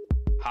people.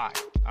 Hi,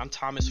 I'm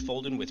Thomas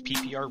Folden with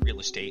PPR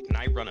Real Estate, and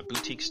I run a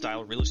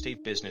boutique-style real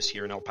estate business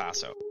here in El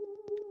Paso.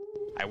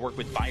 I work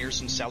with buyers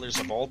and sellers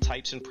of all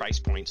types and price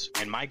points,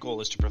 and my goal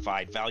is to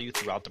provide value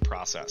throughout the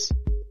process.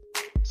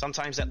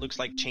 Sometimes that looks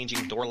like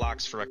changing door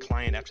locks for a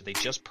client after they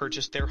just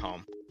purchased their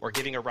home, or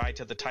giving a ride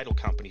to the title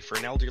company for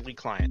an elderly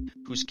client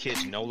whose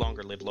kids no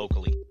longer live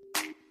locally.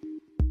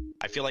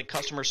 I feel like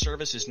customer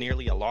service is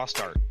nearly a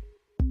lost art.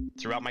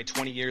 Throughout my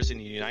 20 years in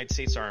the United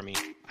States Army,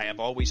 I have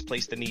always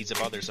placed the needs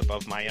of others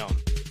above my own.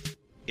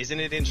 Isn't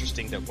it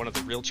interesting that one of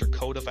the Realtor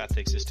Code of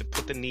Ethics is to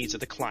put the needs of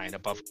the client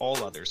above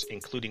all others,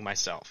 including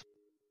myself?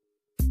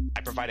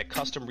 I provide a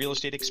custom real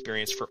estate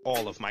experience for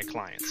all of my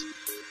clients.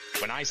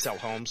 When I sell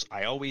homes,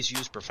 I always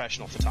use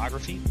professional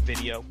photography,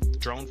 video,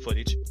 drone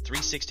footage,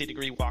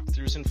 360-degree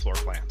walkthroughs, and floor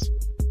plans.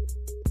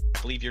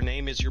 I believe your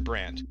name is your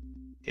brand.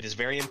 It is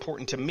very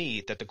important to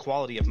me that the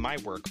quality of my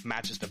work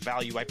matches the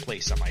value I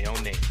place on my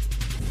own name.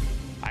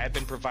 I have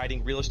been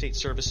providing real estate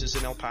services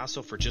in El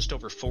Paso for just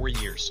over 4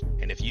 years,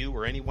 and if you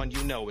or anyone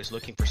you know is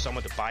looking for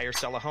someone to buy or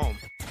sell a home,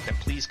 then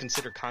please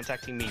consider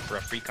contacting me for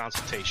a free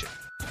consultation.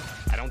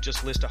 I don't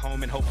just list a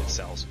home and hope it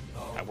sells.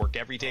 I work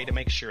every day to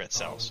make sure it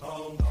sells.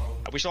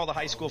 I wish all the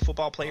high school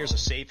football players a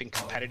safe and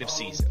competitive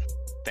season.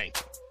 Thank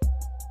you.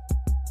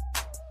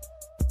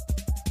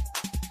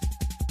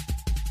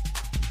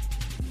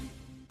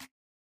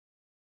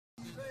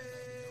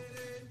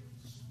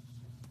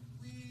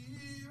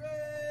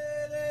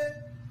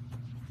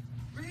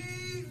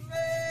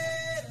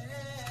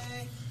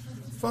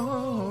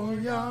 For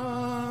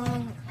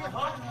y'all.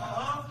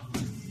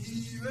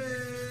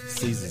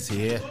 Season's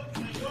here.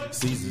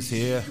 Season's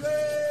here.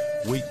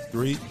 Week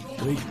 3.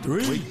 Week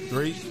 3. Week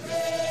 3.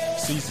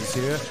 Season's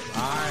here.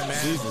 All right, man.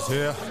 Season's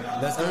here.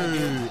 Let's go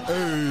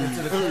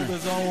into the Cold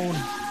Zone.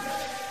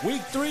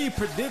 Week 3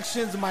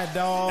 predictions, my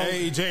dog.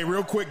 Hey, Jay,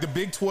 real quick. The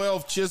Big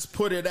 12 just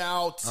put it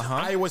out.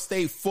 Iowa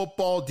State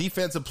football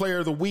defensive player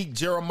of the week,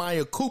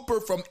 Jeremiah Cooper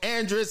from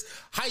Andress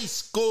High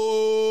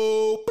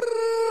School.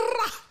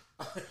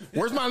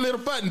 Where's my little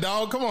button,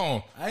 dog? Come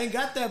on. I ain't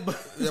got that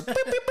button.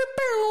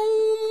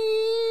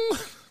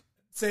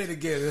 Say it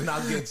again and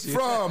I'll get you.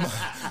 From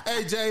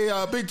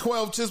AJ, Big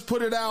 12 just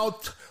put it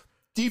out.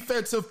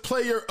 Defensive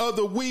player of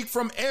the week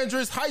from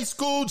Andress High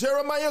School,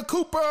 Jeremiah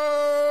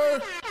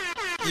Cooper.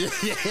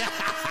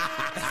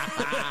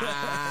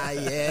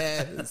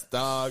 Yes,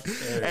 dog.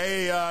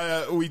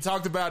 Hey, we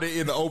talked about it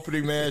in the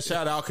opening, man.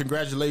 Shout out,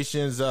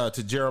 congratulations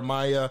to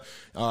Jeremiah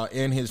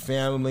and his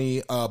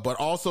family. But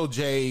also,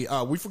 Jay,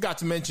 we forgot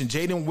to mention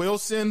Jaden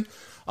Wilson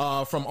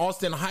from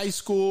Austin High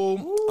School,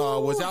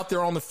 was out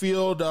there on the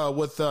field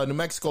with New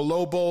Mexico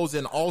Lobos,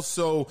 and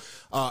also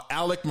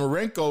Alec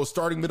Marenko,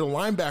 starting middle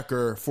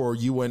linebacker for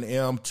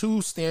UNM. 2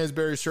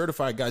 Stansberry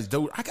certified guys.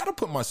 Dude, I got to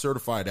put my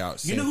certified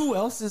out. You know who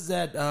else is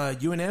at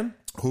UNM?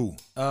 Who?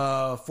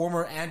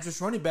 Former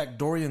Andrews running back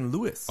Dorian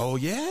Lewis. Oh,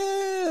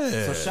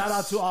 yeah. So shout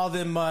out to all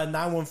them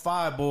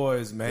 915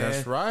 boys, man.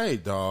 That's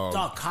right, dog.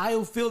 Dog,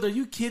 Kyle Field, are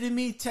you kidding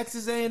me?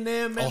 Texas A&M,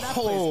 man, that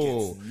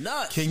place gets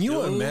nuts. Can you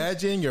dude.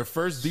 imagine your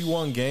first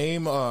D1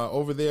 game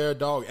over there,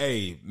 dog?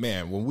 Hey,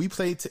 man, when we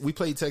played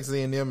Texas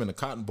A&M in the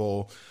Cotton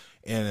Bowl,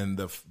 and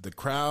the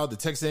crowd, the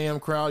Texas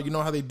A&M crowd, you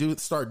know how they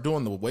start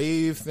doing the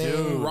wave thing,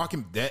 Dude.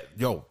 rocking that,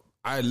 yo.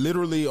 I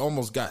literally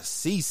almost got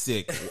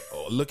seasick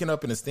looking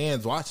up in the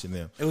stands watching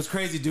them. It was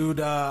crazy, dude.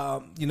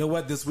 You know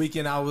what? This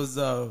weekend I was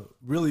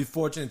really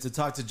fortunate to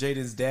talk to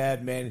Jaden's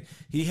dad, man.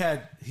 He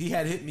had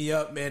hit me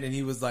up, man, and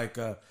he was like,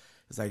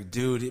 it's like,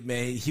 dude,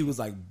 man, he was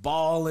like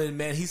balling,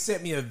 man. He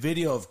sent me a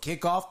video of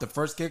kickoff, the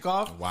first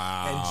kickoff.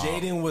 Wow.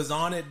 And Jaden was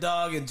on it,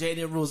 dog, and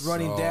Jaden was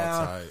running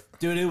down. Tight.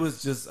 Dude, it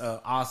was just an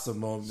awesome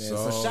moment, man.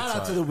 So shout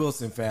out to the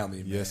Wilson family,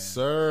 man. Yes,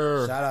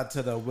 sir. Shout out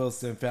to the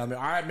Wilson family.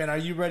 All right, man, are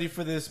you ready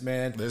for this,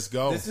 man? Let's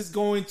go. This is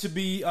going to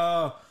be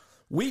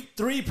week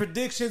 3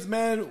 predictions,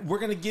 man. We're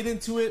going to get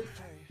into it.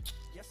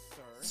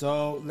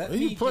 So let Are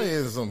me you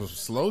playing some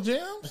slow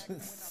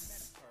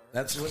jams?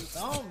 That's what.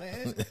 Oh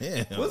man,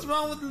 Damn. what's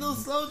wrong with the little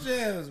slow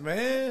jams,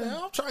 man? Man,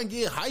 I'm trying to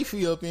get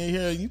hyphy up in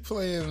here. You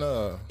playing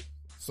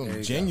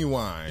some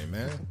genuine,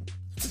 man.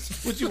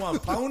 What you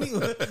want, pony?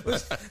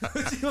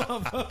 What you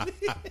want, pony?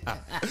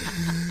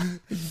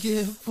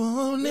 Get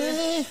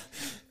pony.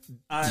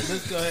 All right,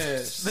 let's go ahead.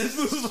 Let's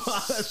move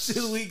on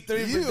to week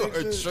 3 You are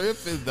predictions.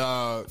 tripping,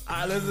 dog.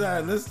 All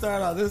right, let's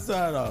start off.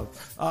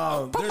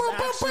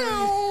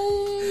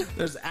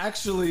 There's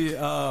actually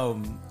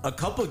a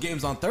couple of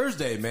games on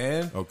Thursday,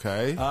 man.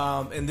 Okay.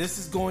 And this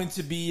is going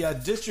to be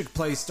district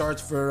play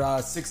starts for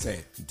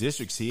 6A.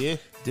 Districts here.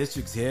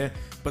 Districts here.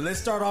 But let's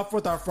start off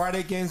with our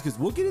Friday games because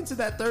we'll get into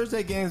that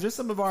Thursday games. There's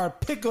some of our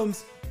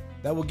pick'ems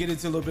that we'll get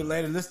into a little bit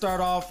later. Let's start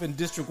off in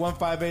District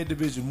 158,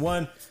 Division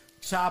 1.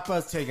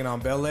 Choppa's taking on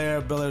Bel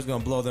Air. Bel Air's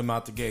going to blow them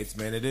out the gates,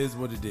 man. It is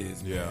what it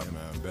is, man. Yeah,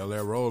 man. Bel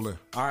Air rolling.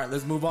 All right,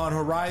 let's move on.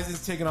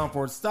 Horizon's taking on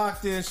Fort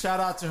Stockton. Shout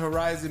out to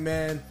Horizon,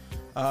 man.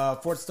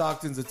 Fort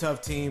Stockton's a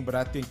tough team, but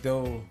I think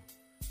they'll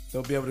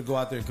be able to go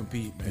out there and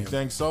compete, man. You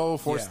think so?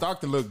 Fort Yeah.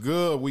 Stockton looked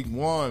good week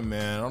 1,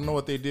 man. I don't know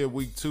what they did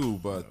week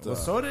 2, but Well,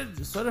 so did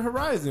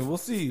Horizon. We'll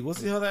see. We'll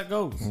see how that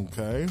goes.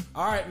 okay.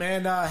 All right,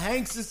 man.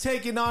 Hanks is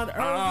taking on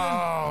Irvin.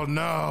 Oh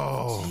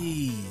no!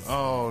 Jeez.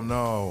 Oh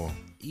no!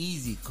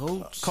 Easy,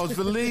 coach. Coach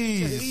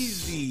Feliz.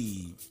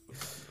 Easy.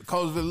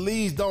 Coach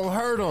Feliz, don't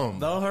hurt him.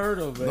 Don't hurt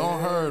him, man.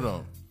 Don't hurt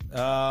him.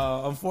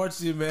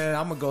 Unfortunately, man,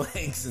 I'm going to go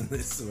Hanks in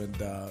this one,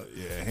 dog.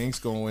 Yeah, Hank's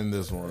gonna win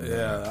this one. Yeah.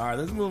 Man. All right,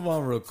 let's move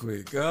on real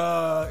quick.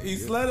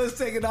 East Letta's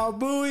taking on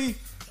Bowie.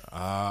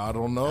 I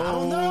don't know. I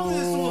don't know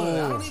this one.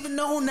 I don't even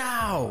know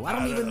now. I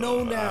don't even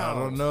know now. I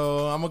don't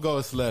know. I'm gonna go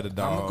with Sledder,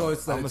 dog. I'm gonna go with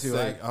Sledder, too,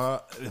 Say,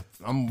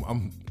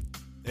 I'm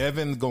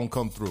Evan gonna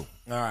come through.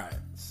 All right.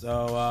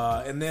 So,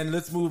 and then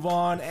let's move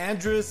on.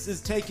 Andrus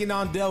is taking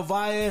on Del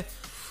Valle.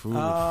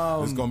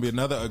 It's gonna be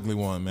another ugly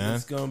one, man.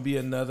 It's going to be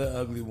another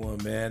ugly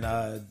one, man.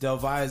 Del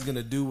Valle is going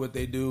to do what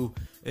they do.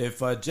 If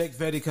Jake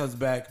Vetty comes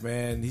back,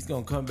 man, he's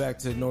going to come back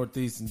to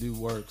Northeast and do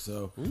work.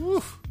 So,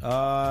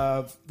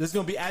 this is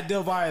going to be at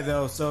Del Valle,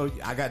 though. So,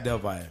 I got Del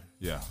Valle.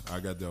 Yeah, I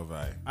got Del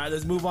Valle. All right,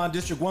 let's move on.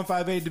 District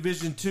 158,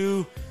 Division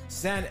 2.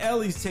 San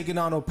Eli's taking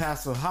on El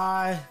Paso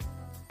High.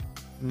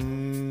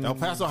 El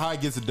Paso High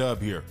gets a dub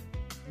here.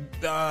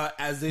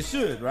 As they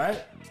should,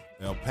 right?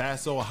 El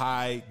Paso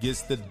High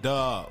gets the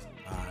dub.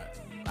 All right.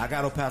 I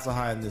got El Paso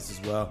High in this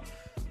as well.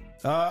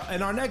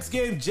 In our next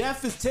game,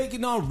 Jeff is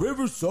taking on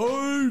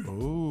Riverside.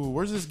 Ooh,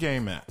 where's this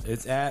game at?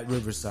 It's at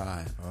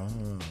Riverside. Are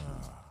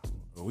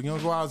we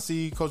gonna go out and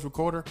see Coach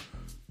Recorder?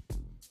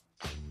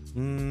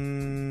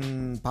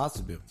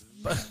 Possibly.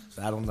 But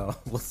I don't know.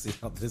 We'll see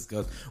how this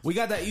goes. We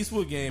got that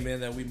Eastwood game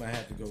in that we might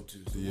have to go to.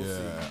 So we'll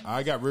see.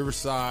 I got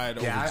Riverside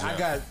over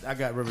Jeff. I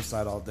got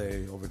Riverside all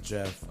day over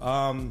Jeff.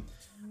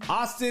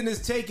 Austin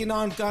is taking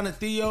on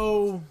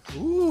Conatheo.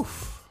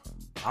 Oof.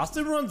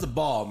 Austin runs the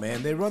ball,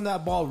 man. They run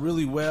that ball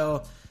really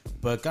well.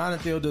 But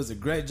Conatheo does a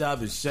great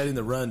job of shutting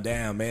the run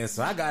down, man.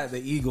 So I got the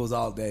Eagles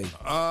all day.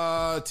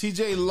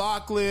 TJ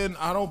Lachlan,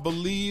 I don't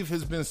believe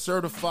has been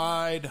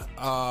certified.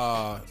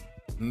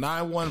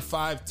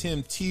 915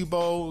 Tim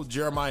Tebow,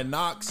 Jeremiah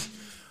Knox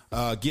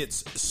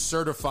gets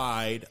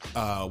certified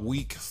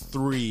week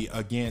 3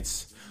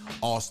 against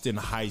Austin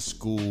High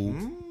School.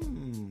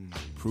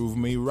 Prove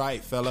me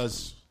right,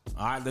 fellas.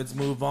 All right, let's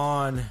move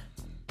on.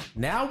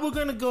 Now we're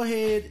going to go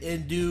ahead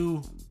and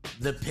do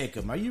the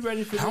pick'em. Are you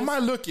ready for this? How am I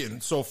looking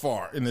so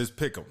far in this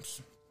pick'ems?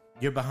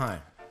 You're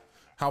behind.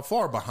 How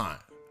far behind?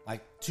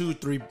 Like 2,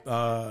 3.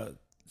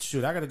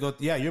 Shoot, I got to go.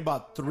 Yeah, you're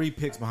about 3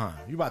 picks behind.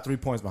 You're about 3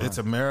 points behind. It's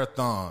a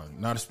marathon,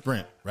 not a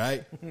sprint,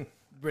 right?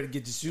 Better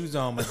get your shoes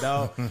on, my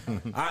dog.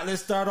 All right,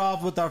 let's start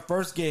off with our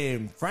first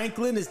game.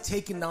 Franklin is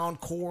taking on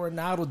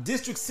Coronado.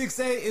 District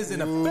 6A is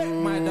in effect,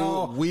 my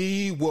dog.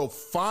 We will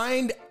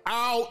find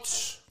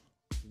out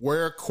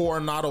where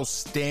Coronado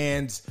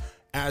stands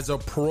as a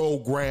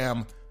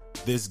program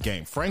this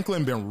game.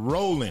 Franklin been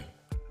rolling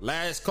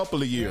last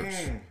couple of years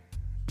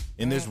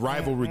in this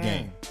rivalry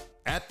game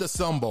at the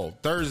Sun Bowl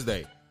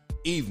Thursday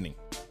evening.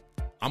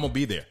 I'm going to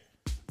be there.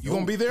 You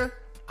going to be there?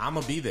 I'm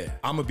going to be there.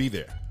 I'm going to be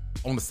there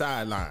on the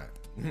sideline.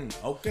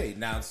 Okay,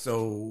 now,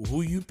 so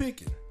who you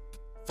picking?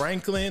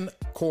 Franklin,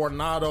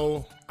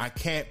 Coronado. I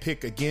can't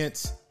pick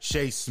against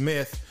Shea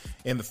Smith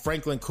and the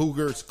Franklin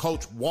Cougars.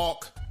 Coach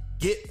Walk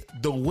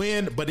get the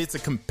win, but it's a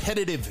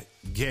competitive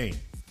game.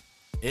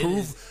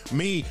 Prove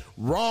me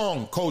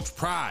wrong, Coach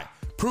Pride.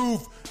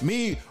 Prove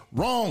me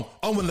wrong,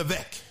 Owen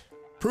Levesque.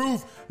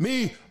 Prove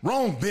me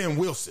wrong, Ben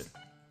Wilson.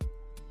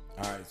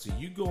 All right, so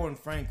you going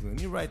Franklin.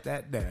 Let me write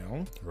that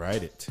down.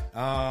 Write it.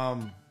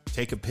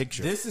 Take a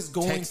picture. This is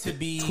going Text to it,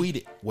 be tweet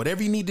it.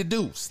 Whatever you need to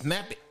do,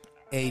 snap it.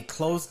 a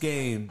close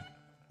game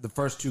the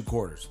first 2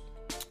 quarters.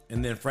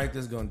 And then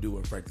Franklin's going to do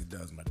what Franklin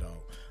does, my dog.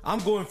 I'm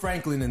going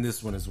Franklin in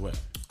this one as well.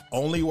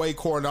 Only way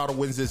Coronado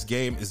wins this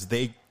game is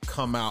they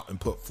come out and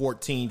put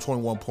 14,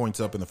 21 points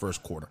up in the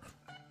first quarter.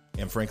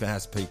 And Franklin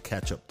has to play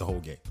catch up the whole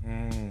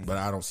game. But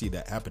I don't see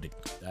that happening.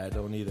 I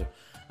don't either.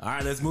 All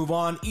right, let's move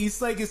on.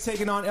 Eastlake is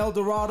taking on El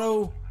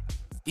Dorado.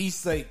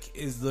 Eastlake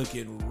is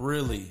looking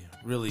really,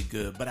 really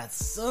good. But at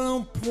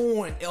some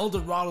point, El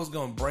Dorado's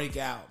going to break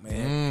out,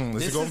 man.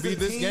 Is it going to be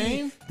this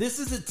game? This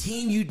is a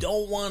team you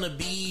don't want to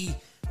be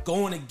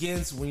going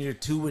against when you're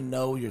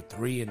 2-0, you're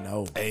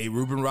 3-0. Hey,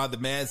 Ruben Rod, the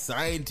mad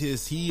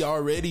scientist, he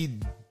already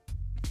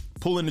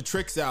pulling the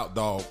tricks out,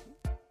 dog.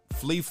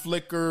 Flea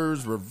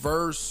flickers,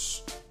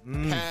 reverse,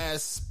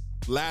 pass,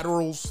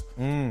 laterals.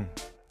 I'm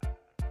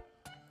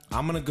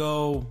going to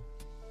go...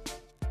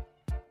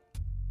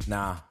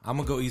 I'm going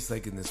to go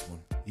Eastlake in this one.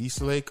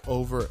 Eastlake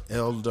over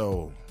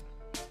Eldo.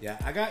 Yeah,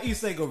 I got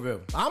Eastlake over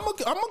him. I'm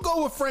gonna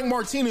go with Frank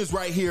Martinez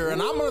right here,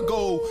 and I'm gonna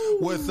go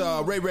with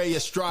Ray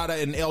Estrada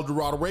and El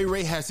Dorado.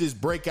 Ray has his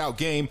breakout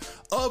game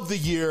of the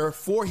year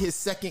for his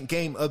second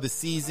game of the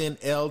season.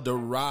 El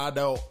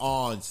Dorado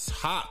on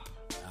top.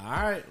 All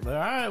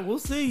right, we'll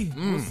see.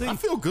 We'll see. I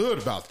feel good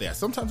about that.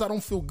 Sometimes I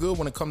don't feel good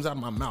when it comes out of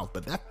my mouth,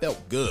 but that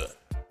felt good.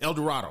 El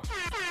Dorado.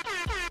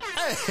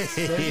 There's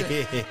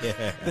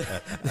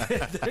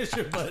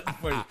your button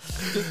for you.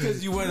 Just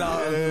because you went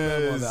out on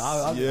that.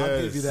 I'll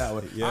give you that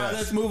one. Yes. All right,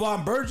 let's move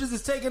on. Burgess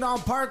is taking on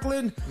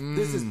Parkland.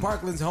 This is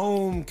Parkland's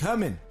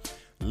homecoming.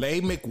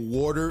 Lay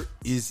McWhorter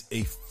is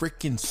a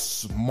freaking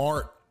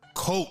smart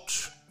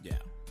coach. Yeah.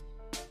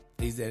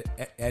 He's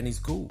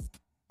cool.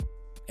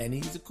 And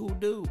he's a cool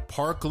dude.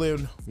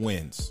 Parkland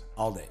wins.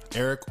 All day.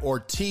 Eric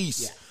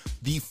Ortiz,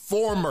 the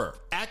former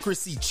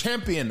accuracy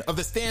champion of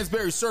the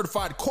Stansberry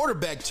Certified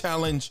Quarterback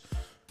Challenge.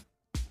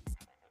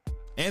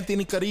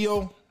 Anthony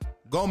Carrillo,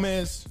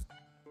 Gomez.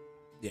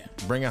 Yeah.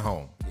 Bring it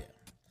home. Yeah.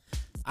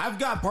 I've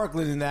got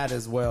Parkland in that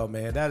as well,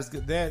 man. That is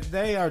good.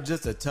 They are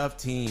just a tough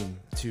team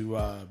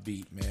to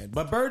beat, man.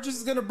 But Burgess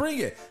is going to bring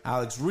it.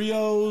 Alex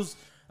Rios,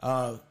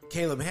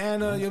 Caleb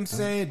Hanna, you know what I'm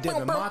saying?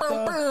 Devin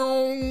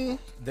Mata.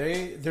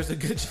 There's a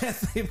good chance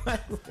they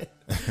might win.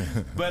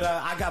 But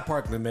I got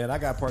Parkland, man. I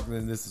got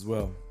Parkland in this as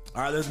well.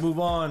 All right, let's move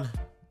on.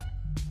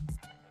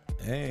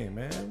 Hey,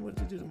 man, what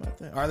did you do to my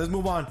thing? All right, let's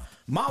move on.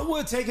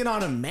 Montwood taking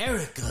on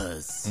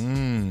Americas.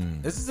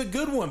 This is a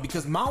good one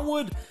because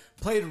Montwood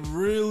played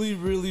really,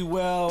 really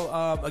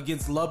well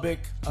against Lubbock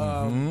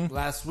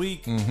last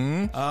week.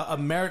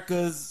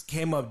 Americas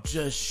came up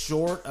just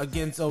short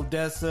against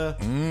Odessa.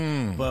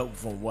 But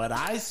from what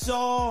I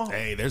saw...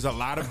 Hey, there's a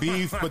lot of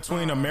beef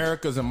between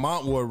Americas and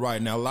Montwood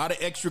right now. A lot of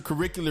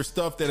extracurricular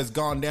stuff that has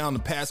gone down the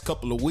past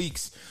couple of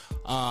weeks.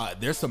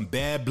 There's some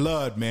bad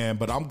blood, man,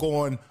 but I'm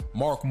going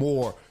Mark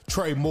Moore,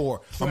 Trey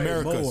Moore,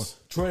 Americas.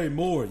 Trey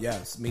Moore.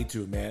 Yes, me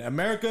too, man.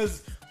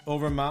 Americas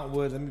over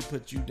Montwood. Let me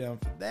put you down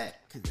for that.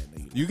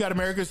 You got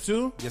Americas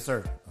too? Yes,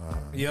 sir.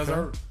 Yes,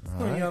 sir.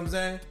 All right. You know what I'm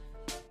saying?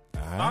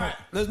 All right.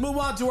 Let's move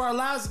on to our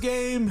last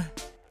game.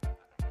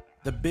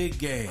 The big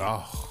game.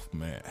 Oh,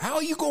 man. How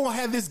are you going to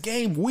have this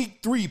game week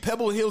 3,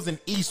 Pebble Hills and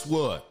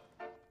Eastwood?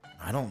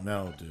 I don't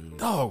know, dude.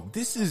 Dog,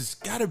 this has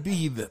got to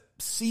be the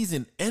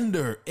season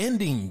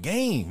ending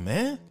game,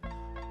 man.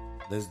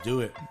 Let's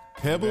do it.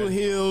 Pebble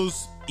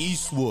Hills,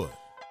 Eastwood.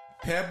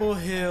 Pebble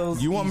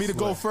Hills. You want me to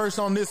go first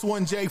on this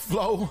one, Jay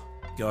Flo?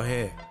 Go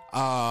ahead.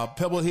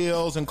 Pebble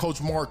Hills and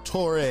Coach Mark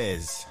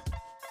Torres.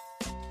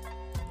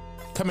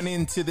 Coming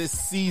into this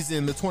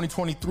season, the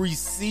 2023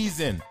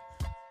 season,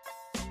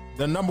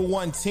 the number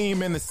 1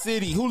 team in the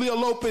city, Julio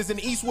Lopez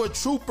and Eastwood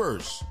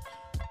Troopers,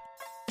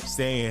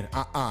 saying,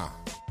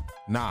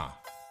 nah,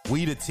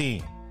 we the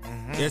team.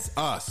 It's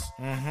us.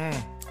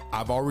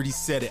 I've already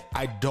said it.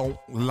 I don't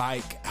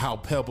like how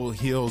Pebble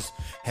Hills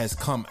has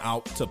come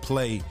out to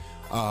play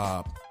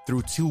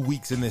through 2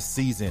 weeks in this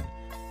season.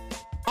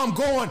 I'm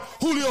going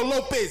Julio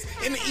Lopez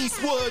and the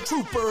Eastwood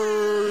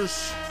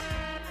Troopers.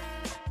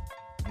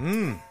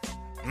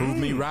 Prove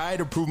me right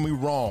or prove me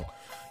wrong.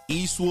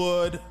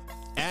 Eastwood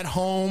at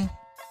home.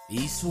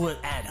 Eastwood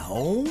at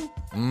home?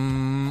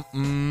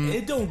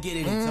 It don't get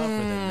any tougher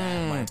than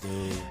that, my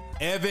dude.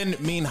 Evan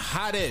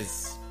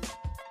Minhades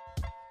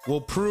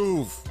will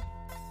prove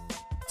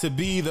to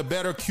be the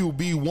better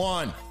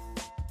QB1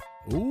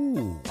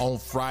 on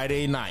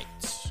Friday night.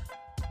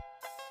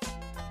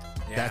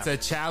 Yeah. That's a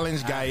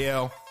challenge,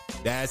 Gael.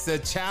 That's a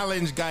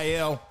challenge,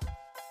 Gael.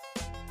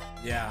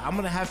 Yeah, I'm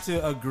going to have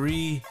to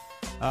agree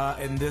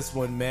in this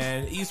one,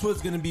 man.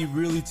 Eastwood's going to be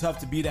really tough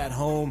to beat at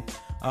home.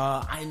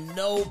 I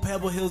know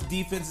Pebble Hill's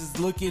defense is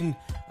looking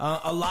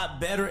a lot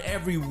better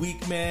every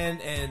week, man.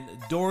 And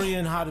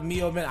Dorian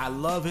Hadamio, man, I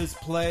love his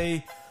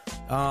play.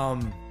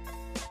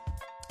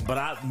 But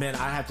I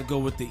have to go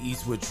with the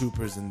Eastwood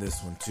Troopers in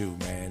this one too,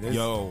 man.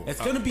 It's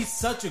going to be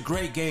such a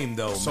great game,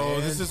 though. So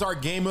man. This is our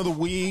game of the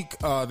week.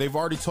 They've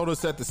already told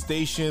us at the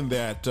station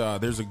that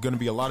there's going to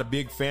be a lot of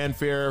big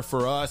fanfare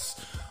for us.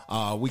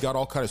 We got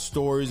all kind of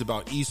stories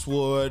about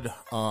Eastwood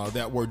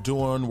that we're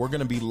doing. We're going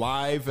to be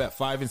live at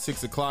 5 and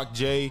 6 o'clock,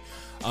 Jay.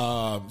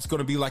 It's going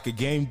to be like a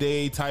game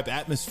day type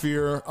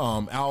atmosphere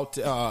out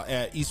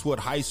at Eastwood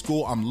High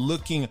School. I'm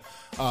looking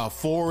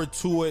forward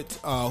to it.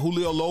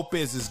 Julio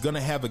Lopez is going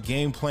to have a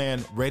game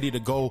plan ready to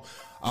go.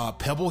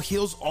 Pebble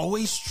Hills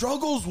always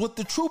struggles with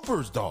the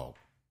Troopers, dog.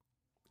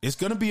 It's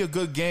going to be a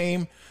good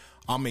game.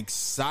 I'm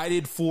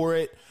excited for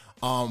it.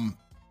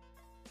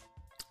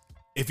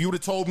 If you would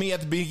have told me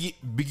at the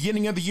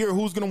beginning of the year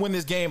who's going to win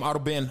this game, I would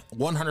have been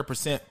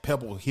 100%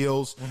 Pebble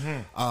Hills.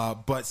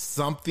 But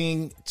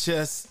something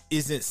just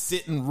isn't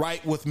sitting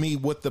right with me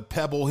with the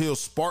Pebble Hills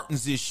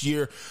Spartans this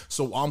year.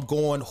 So I'm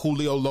going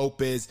Julio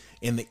Lopez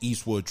and the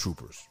Eastwood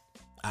Troopers.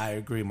 I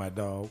agree, my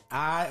dog.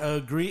 I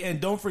agree.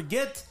 And don't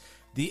forget,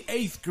 the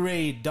 8th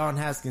grade Don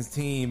Haskins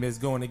team is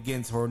going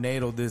against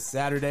Tornado this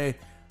Saturday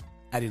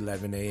at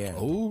 11 a.m.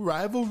 Oh,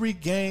 rivalry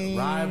game.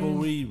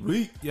 Rivalry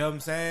week. You know what I'm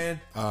saying?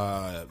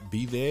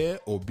 Be there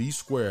or be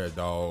square,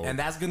 dog. And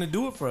that's going to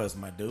do it for us,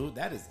 my dude.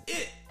 That is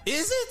it.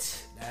 Is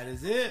it? That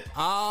is it.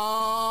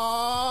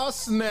 Oh,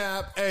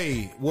 snap.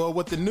 Hey, well,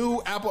 with the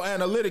new Apple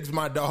Analytics,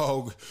 my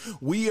dog,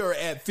 we are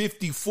at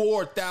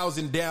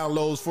 54,000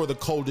 downloads for the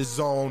Coldest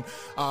Zone.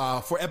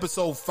 For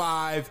episode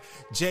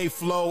 5, J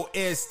Flow,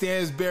 Ed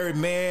Stansberry,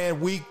 man,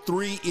 week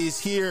 3 is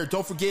here.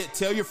 Don't forget,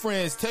 tell your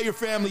friends, tell your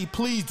family,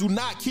 please do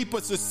not keep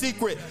us a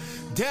secret.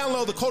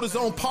 Download the Coldest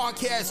Zone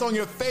podcast on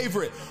your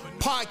favorite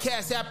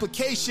podcast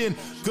application.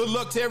 Good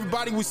luck to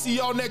everybody. We'll see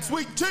y'all next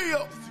week.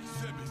 Cheers.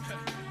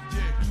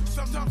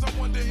 Sometimes I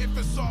wonder if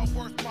it's all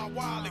worth my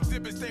while.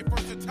 Exhibits stay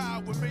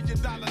versatile with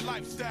 $1 million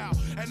lifestyle.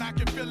 And I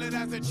can feel it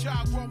as a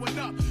child growing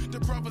up. The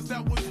brothers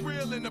that was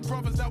real and the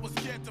brothers that was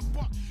scared to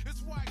fuck.